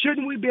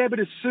 Shouldn't we be able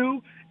to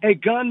sue a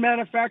gun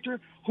manufacturer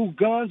who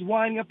guns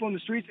winding up on the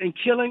streets and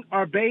killing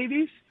our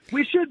babies?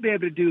 We should be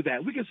able to do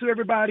that. We can sue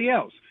everybody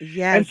else.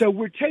 Yes. And so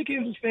we're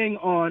taking this thing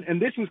on,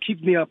 and this is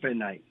keeps me up at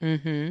night.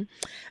 Mm-hmm.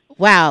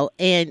 Wow.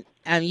 And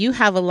you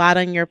have a lot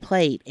on your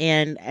plate,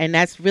 and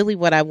that's really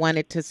what I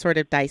wanted to sort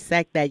of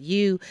dissect, that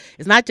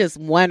it's not just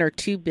one or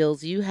two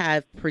bills. You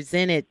have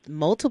presented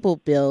multiple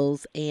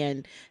bills,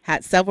 and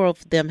had several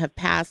of them have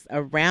passed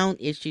around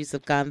issues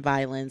of gun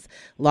violence,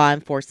 law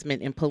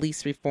enforcement, and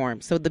police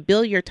reform. So the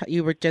bill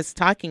you were just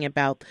talking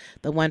about,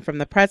 the one from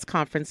the press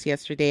conference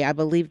yesterday, I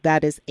believe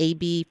that is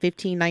AB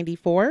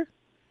 1594.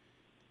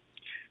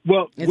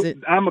 Well, it's a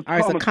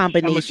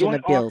combination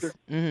of bills?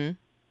 Mm-hmm.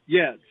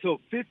 Yeah, so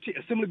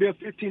Assembly Bill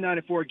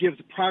 1594 gives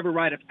a private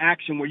right of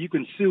action where you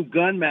can sue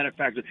gun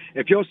manufacturers.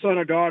 If your son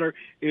or daughter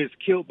is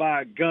killed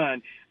by a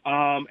gun,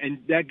 and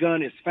that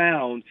gun is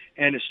found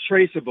and is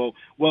traceable,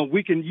 well,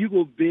 you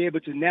will be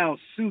able to now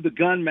sue the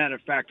gun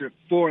manufacturer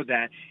for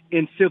that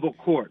in civil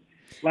court,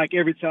 like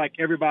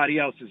everybody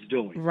else is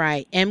doing.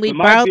 Right. And we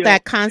borrowed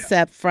that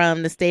concept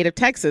from the state of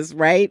Texas,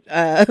 right?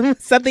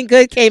 Something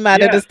good came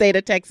out of the state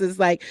of Texas,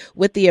 like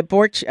with the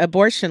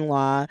abortion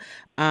law,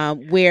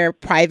 where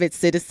private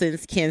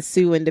citizens can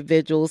sue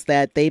individuals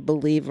that they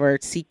believe are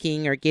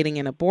seeking or getting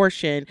an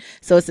abortion.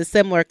 So it's a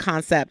similar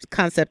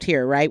concept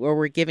here, right? Where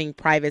we're giving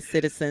private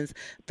citizens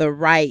the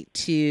right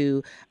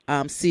to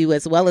sue,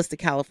 as well as the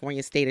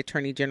California State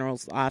Attorney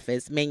General's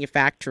office,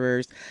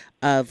 manufacturers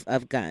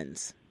of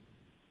guns.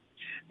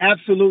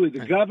 Absolutely.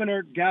 The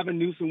governor, Gavin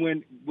Newsom,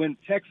 when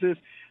Texas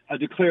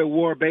declared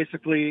war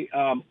basically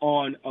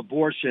on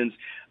abortions,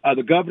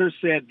 the governor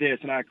said this,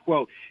 and I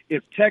quote,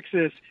 if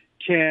Texas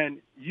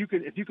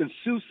if you can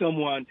sue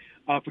someone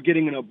for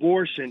getting an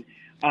abortion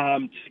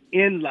to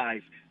end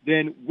life,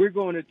 then we're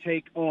going to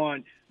take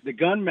on the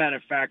gun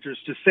manufacturers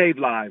to save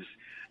lives.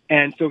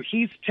 And so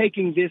he's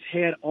taking this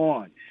head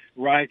on,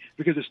 right?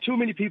 Because there's too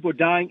many people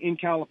dying in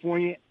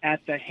California at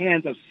the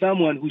hands of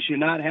someone who should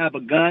not have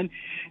a gun.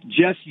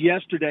 Just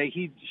yesterday,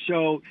 he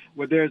showed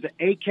where there's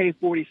an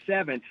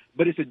AK-47,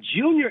 but it's a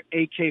junior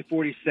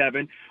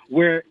AK-47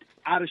 where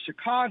out of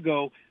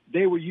Chicago,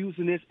 they were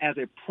using this as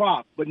a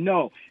prop, but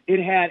no, it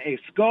had a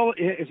skull.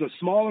 It's a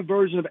smaller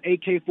version of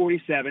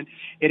AK-47.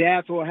 It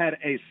also had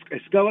a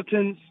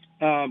skeleton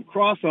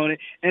cross on it,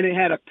 and it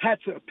had a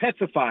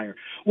pacifier.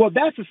 Well,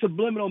 that's a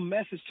subliminal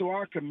message to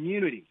our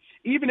community.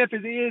 Even if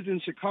it is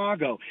in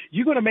Chicago,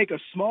 you're going to make a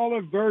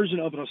smaller version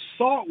of an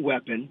assault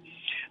weapon,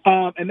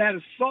 and that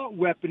assault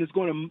weapon is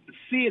going to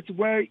see its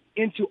way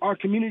into our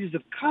communities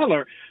of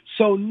color.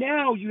 So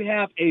now you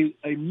have a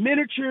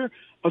miniature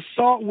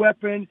assault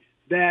weapon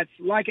that's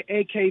like an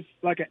AK,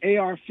 like an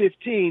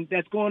AR-15,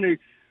 that's going to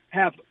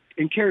have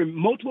and carry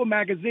multiple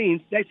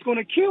magazines, that's going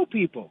to kill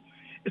people.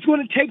 It's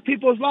going to take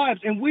people's lives,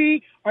 and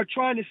we are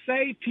trying to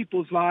save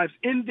people's lives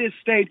in this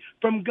state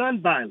from gun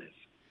violence.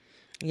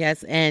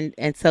 Yes, and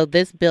so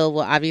this bill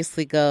will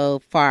obviously go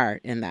far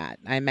in that.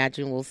 I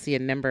imagine we'll see a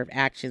number of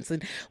actions.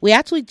 And we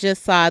actually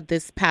just saw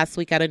this past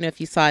week, I don't know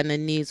if you saw in the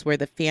news, where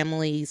the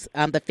families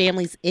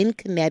in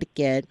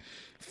Connecticut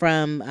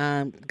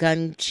from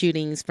gun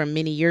shootings from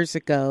many years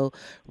ago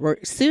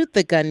sued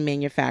the gun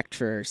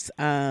manufacturers,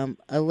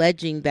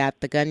 alleging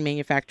that the gun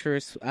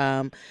manufacturers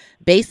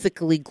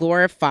basically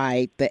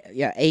glorified the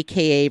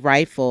AKA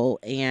rifle,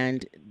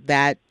 and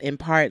that in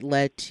part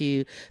led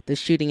to the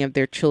shooting of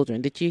their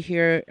children. Did you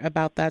hear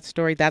about that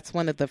story? That's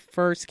one of the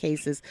first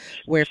cases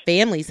where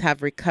families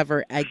have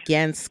recovered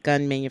against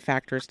gun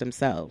manufacturers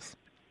themselves.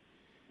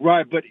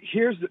 Right, but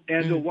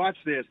Angela, watch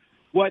this.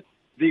 What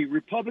the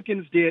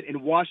Republicans did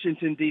in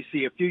Washington,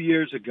 D.C. a few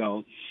years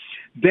ago,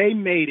 they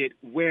made it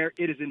where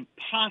it is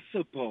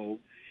impossible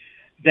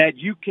that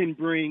you can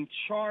bring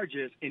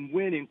charges and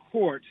win in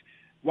court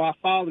while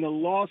filing a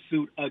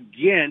lawsuit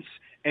against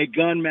a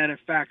gun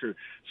manufacturer.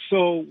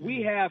 So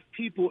we have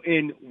people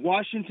in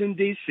Washington,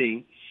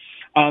 D.C.,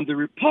 the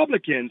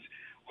Republicans,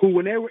 who,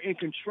 when they were in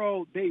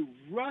control, they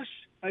rushed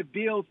a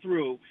bill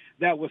through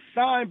that was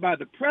signed by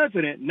the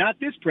president, not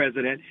this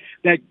president,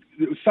 that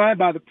was signed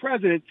by the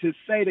president to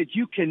say that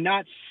you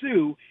cannot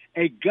sue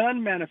a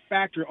gun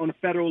manufacturer on a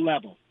federal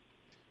level.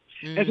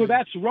 And so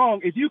that's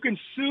wrong. If you can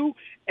sue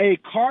a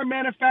car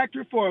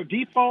manufacturer for a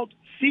default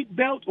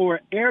seatbelt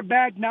or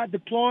airbag not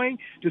deploying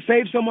to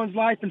save someone's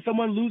life and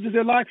someone loses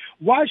their life,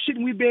 why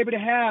shouldn't we be able to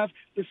have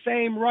the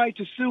same right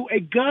to sue a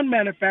gun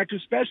manufacturer,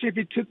 especially if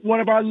it took one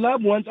of our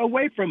loved ones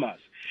away from us?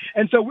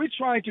 And so we're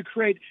trying to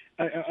create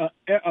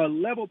a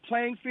level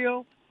playing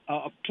field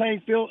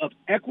of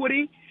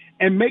equity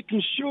and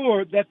making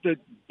sure that the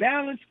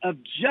balance of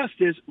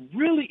justice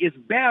really is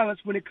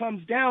balanced when it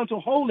comes down to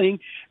holding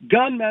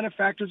gun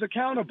manufacturers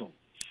accountable.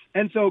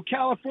 And so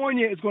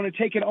California is going to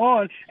take it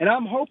on, and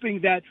I'm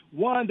hoping that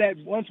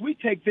once we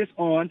take this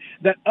on,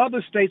 that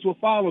other states will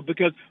follow,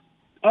 because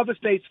other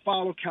states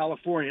follow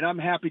California, and I'm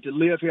happy to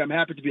live here. I'm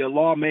happy to be a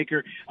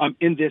lawmaker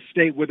in this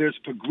state where there's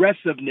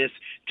progressiveness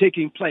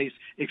taking place,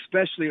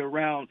 especially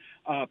around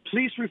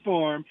police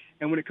reform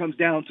and when it comes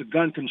down to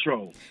gun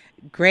control.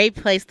 Great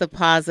place to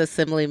pause,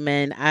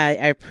 Assemblyman. I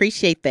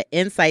appreciate the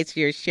insights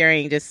you're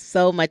sharing just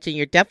so much, and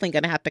you're definitely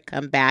going to have to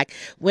come back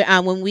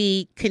when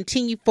we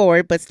continue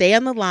forward. But stay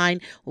on the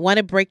line. Want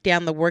to break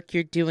down the work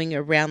you're doing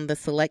around the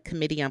Select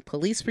Committee on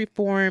Police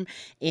Reform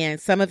and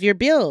some of your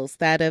bills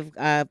that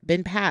have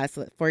been passed.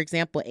 For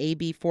example,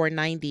 AB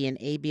 490 and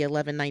AB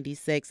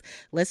 1196.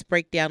 Let's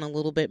break down a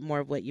little bit more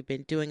of what you've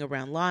been doing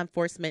around law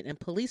enforcement and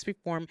police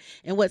reform.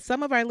 And what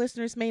some of our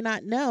listeners may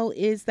not know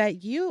is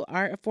that you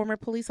are a former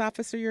police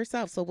officer yourself.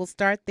 So we'll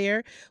start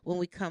there. When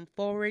we come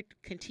forward,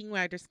 continue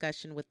our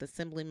discussion with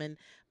Assemblyman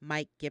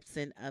Mike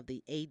Gipson of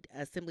the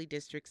Assembly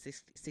District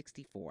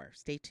 64.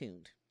 Stay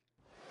tuned.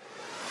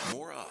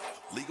 More of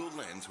Legal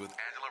Lens with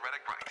Angela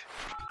Reddick-Wright,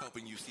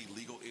 helping you see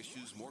legal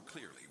issues more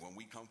clearly when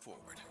we come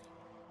forward.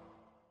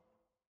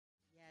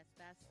 Yes,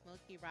 that's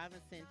Smokey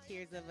Robinson,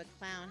 Tears of a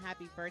Clown.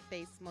 Happy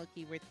birthday,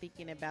 Smokey. We're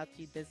thinking about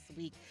you this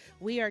week.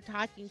 We are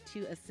talking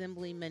to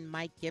Assemblyman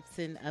Mike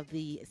Gipson of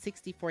the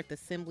 64th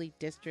Assembly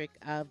District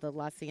of the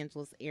Los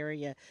Angeles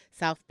area,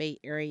 South Bay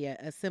area.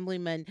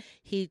 Assemblyman,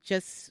 he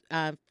just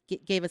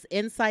gave us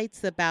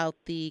insights about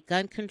the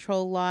gun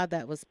control law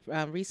that was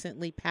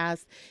recently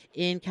passed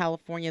in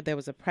California. There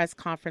was a press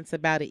conference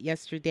about it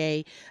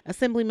yesterday.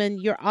 Assemblyman,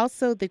 you're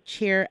also the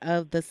chair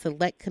of the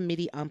Select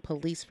Committee on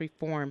Police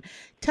Reform.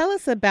 Tell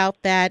us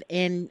about that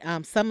and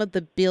some of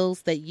the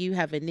bills that you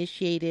have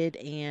initiated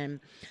and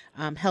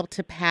helped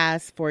to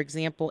pass. For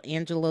example,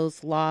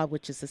 Angelo's Law,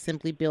 which is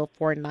Assembly Bill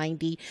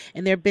 490.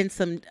 And there have been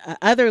some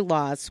other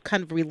laws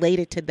kind of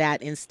related to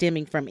that and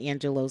stemming from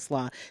Angelo's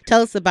Law.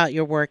 Tell us about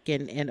your work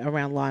in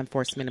around law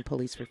enforcement and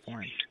police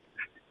reform.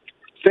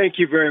 Thank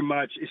you very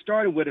much. It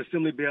started with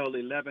Assembly Bill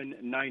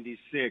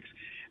 1196,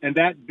 and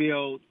that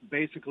bill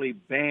basically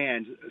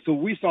banned. So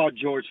we saw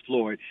George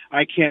Floyd.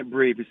 I can't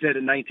breathe. He said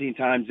it 19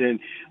 times, and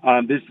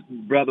this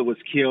brother was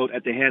killed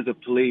at the hands of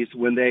police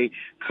when they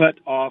cut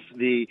off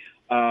the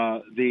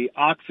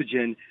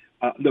oxygen,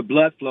 the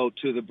blood flow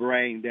to the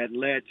brain that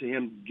led to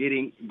him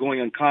going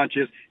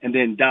unconscious and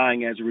then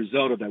dying as a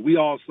result of that. We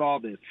all saw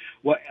this.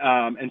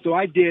 And so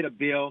I did a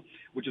bill,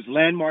 which is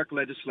landmark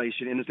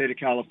legislation in the state of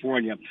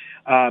California,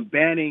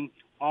 prohibiting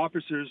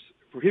officers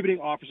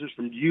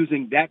from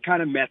using that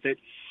kind of method,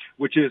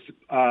 which is,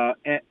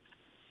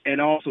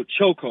 and also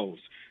chokeholds.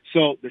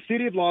 So the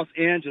city of Los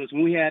Angeles,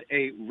 when we had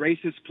a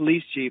racist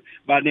police chief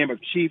by the name of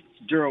Chief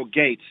Daryl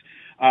Gates,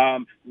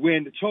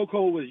 when the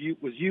chokehold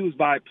was used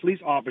by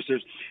police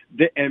officers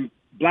and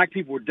black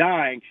people were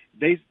dying,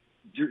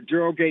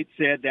 Daryl Gates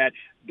said that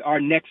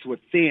our necks were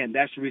thin.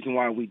 That's the reason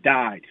why we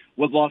died.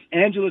 Well, Los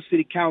Angeles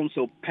City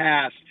Council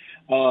passed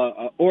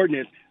an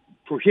ordinance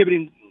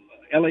prohibiting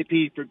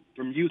LAP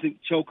from using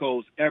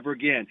chokeholds ever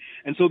again.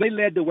 And so they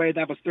led the way.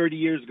 That was 30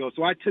 years ago.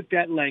 So I took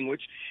that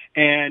language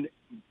and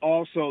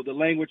also the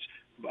language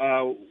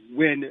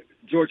when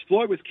George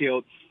Floyd was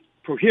killed,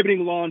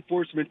 prohibiting law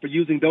enforcement for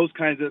using those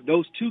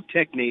two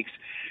techniques,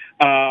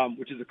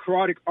 which is the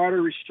carotid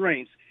artery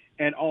restraints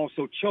and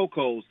also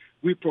chokeholds.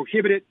 We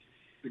prohibited.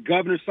 The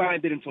governor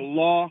signed it into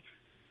law.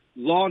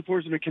 Law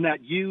enforcement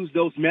cannot use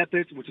those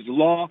methods, which is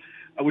law,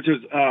 it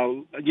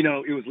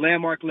was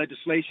landmark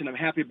legislation. I'm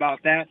happy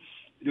about that.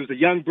 There was a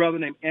young brother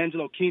named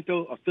Angelo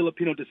Quinto of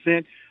Filipino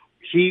descent.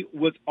 He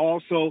was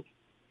also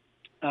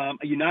a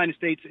United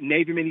States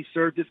Navyman. He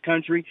served this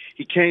country.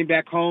 He came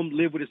back home,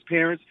 lived with his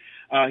parents.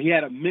 He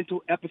had a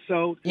mental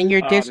episode. In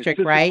your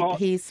district, right?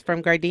 He's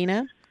from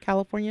Gardena,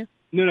 California?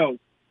 No,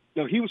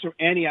 he was from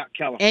Antioch,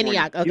 California.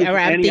 Antioch, okay.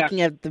 I'm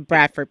thinking of the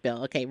Bradford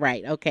bill. Okay,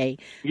 right, okay.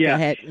 Yeah, go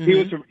ahead. Mm-hmm. He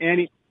was from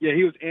Yeah,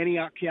 he was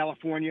Antioch,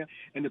 California,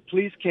 and the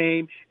police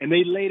came and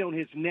they laid on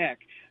his neck.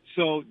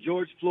 So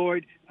George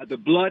Floyd, the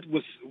blood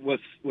was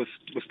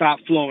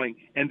stopped flowing,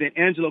 and then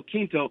Angelo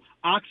Quinto,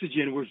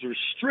 oxygen was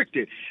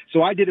restricted.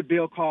 So I did a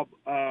bill called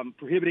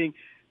prohibiting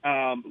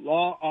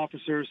law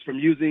officers from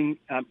using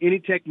any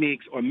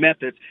techniques or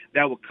methods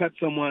that will cut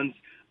someone's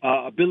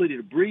ability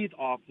to breathe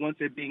off once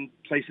they're being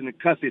placed in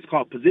custody. It's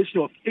called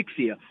positional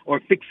asphyxia or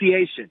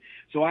asphyxiation.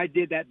 So I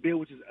did that bill,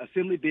 which is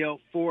Assembly Bill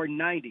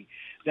 490,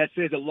 that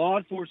says that law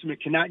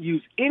enforcement cannot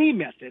use any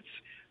methods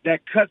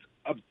that cuts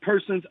a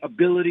person's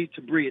ability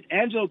to breathe.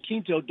 Angelo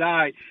Quinto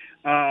died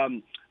 4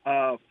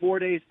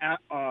 days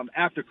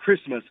after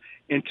Christmas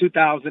in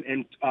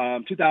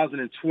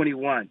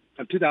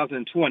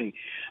 2020,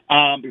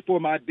 before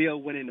my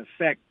bill went into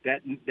effect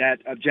that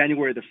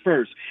January the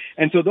 1st.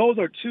 And so those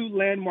are two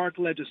landmark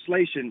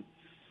legislation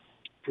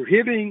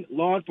prohibiting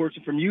law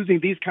enforcement from using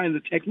these kinds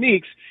of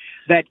techniques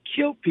that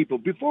kill people.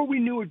 Before we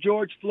knew of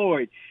George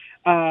Floyd,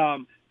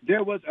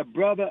 there was a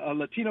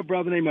Latino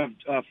brother named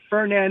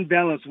Fernan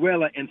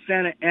Valenzuela in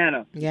Santa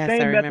Ana. Yes,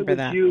 Same I remember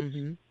that.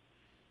 Mm-hmm.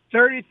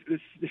 The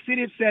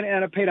city of Santa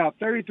Ana paid out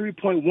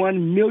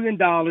 $33.1 million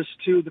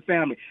to the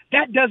family.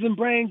 That doesn't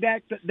bring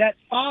that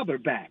father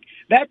back.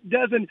 That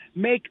doesn't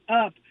make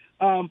up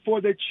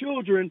for their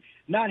children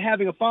not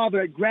having a father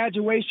at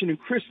graduation and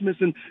Christmas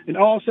and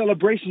all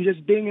celebrations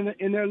just being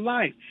in their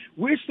life.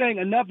 We're saying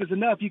enough is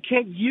enough. You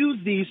can't use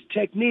these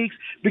techniques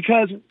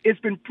because it's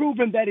been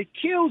proven that it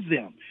kills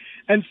them.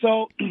 And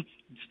so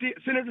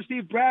Senator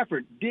Steve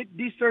Bradford did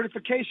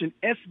decertification,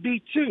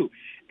 SB2.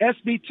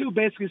 SB2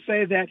 basically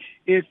says that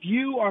if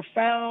you are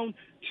found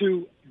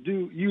to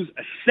use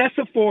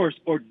excessive force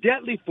or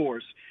deadly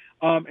force,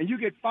 and you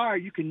get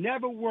fired, you can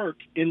never work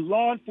in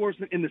law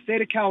enforcement in the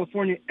state of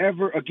California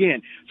ever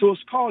again. So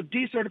it's called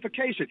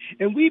decertification.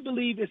 And we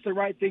believe it's the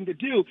right thing to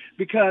do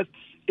because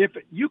if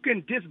you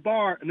can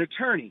disbar an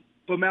attorney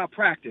for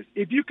malpractice,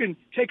 if you can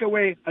take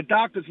away a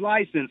doctor's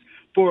license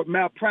for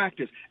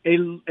malpractice,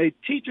 a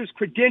teacher's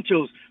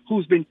credentials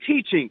who's been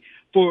teaching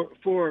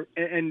for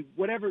and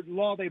whatever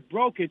law they've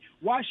broken,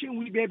 why shouldn't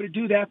we be able to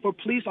do that for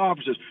police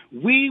officers?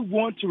 We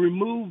want to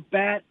remove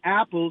bad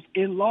apples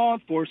in law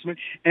enforcement,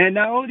 and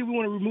not only do we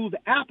want to remove the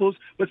apples,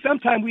 but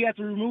sometimes we have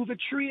to remove the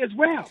tree as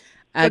well.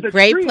 A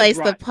great place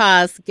to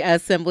pause,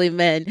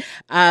 Assemblyman.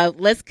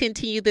 Let's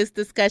continue this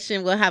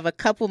discussion. We'll have a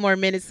couple more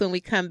minutes when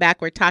we come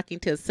back. We're talking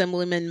to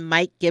Assemblyman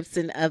Mike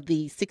Gipson of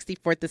the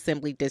 64th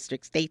Assembly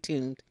District. Stay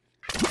tuned.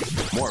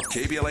 More of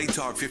KBLA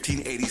Talk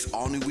 1580's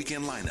all-new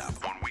weekend lineup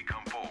when we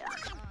come forward.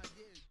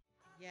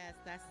 Yes,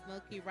 that's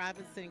Smokey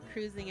Robinson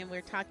cruising, and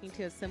we're talking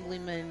to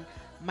Assemblyman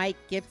Mike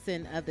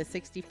Gipson of the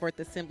 64th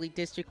Assembly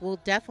District. We'll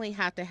definitely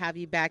have to have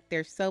you back.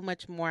 There's so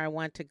much more I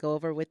want to go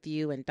over with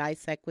you and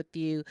dissect with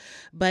you.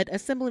 But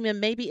Assemblyman,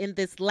 maybe in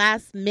this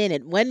last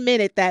minute, 1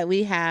 minute that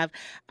we have,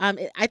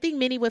 I think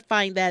many would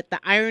find that the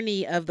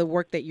irony of the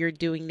work that you're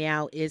doing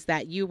now is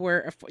that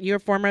you're a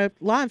former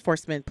law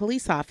enforcement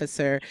police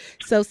officer.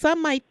 So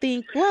some might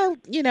think, well,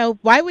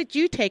 why would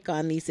you take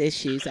on these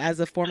issues as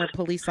a former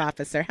police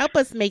officer? Help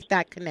us make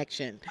that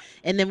connection.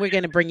 And then we're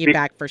going to bring you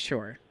back for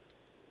sure.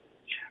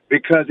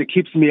 Because it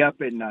keeps me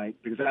up at night,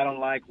 because I don't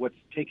like what's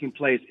taking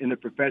place in the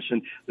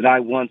profession that I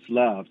once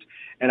loved.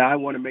 And I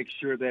want to make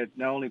sure that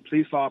not only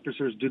police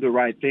officers do the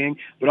right thing,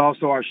 but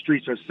also our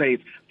streets are safe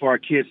for our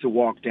kids to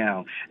walk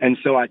down. And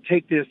so I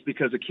take this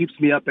because it keeps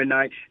me up at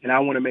night, and I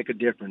want to make a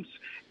difference.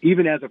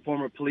 Even as a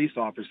former police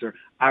officer,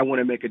 I want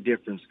to make a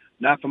difference,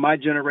 not for my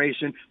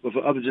generation, but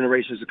for other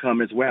generations to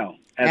come as well.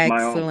 As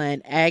my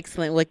own.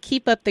 Excellent. Well,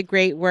 keep up the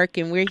great work,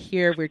 and we're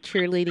here. We're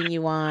cheerleading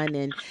you on,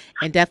 and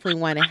definitely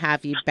want to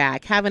have you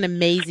back. Have an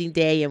amazing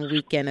day and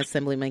weekend,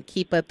 Assemblyman.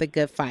 Keep up the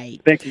good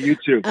fight. Thank you. You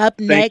too. Up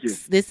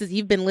next,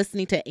 you've been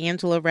listening to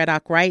Angela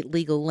Reddock-Wright,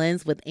 Legal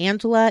Lens with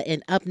Angela,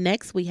 and up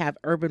next we have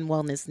Urban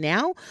Wellness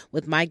Now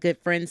with my good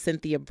friend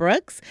Cynthia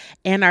Brooks.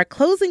 And our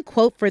closing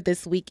quote for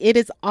this week, it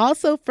is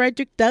also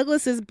Frederick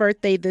Douglass's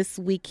birthday this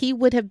week. He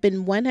would have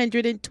been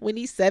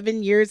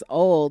 127 years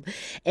old,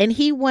 and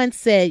he once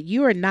said,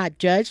 "You are not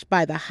judged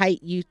by the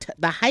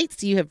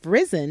heights you have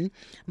risen,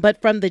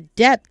 but from the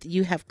depth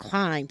you have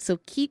climbed." So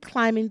keep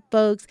climbing,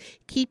 folks.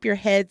 Keep your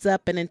heads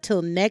up, and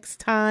until next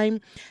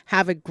time,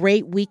 have a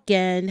great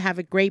weekend. Have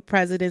a great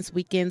President's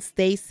Weekend.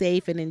 Stay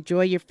safe and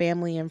enjoy your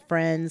family and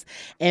friends.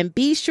 And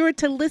be sure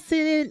to listen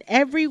in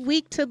every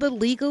week to The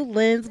Legal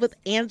Lens with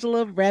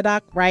Angela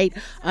Reddock-Wright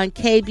on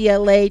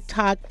KBLA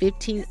Talk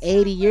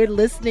 1580. You're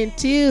listening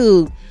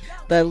to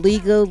The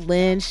Legal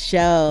Lens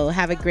Show.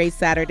 Have a great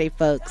Saturday,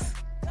 folks.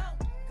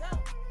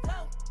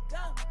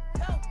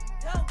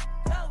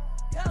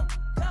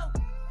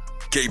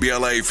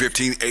 KBLA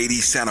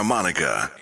 1580 Santa Monica.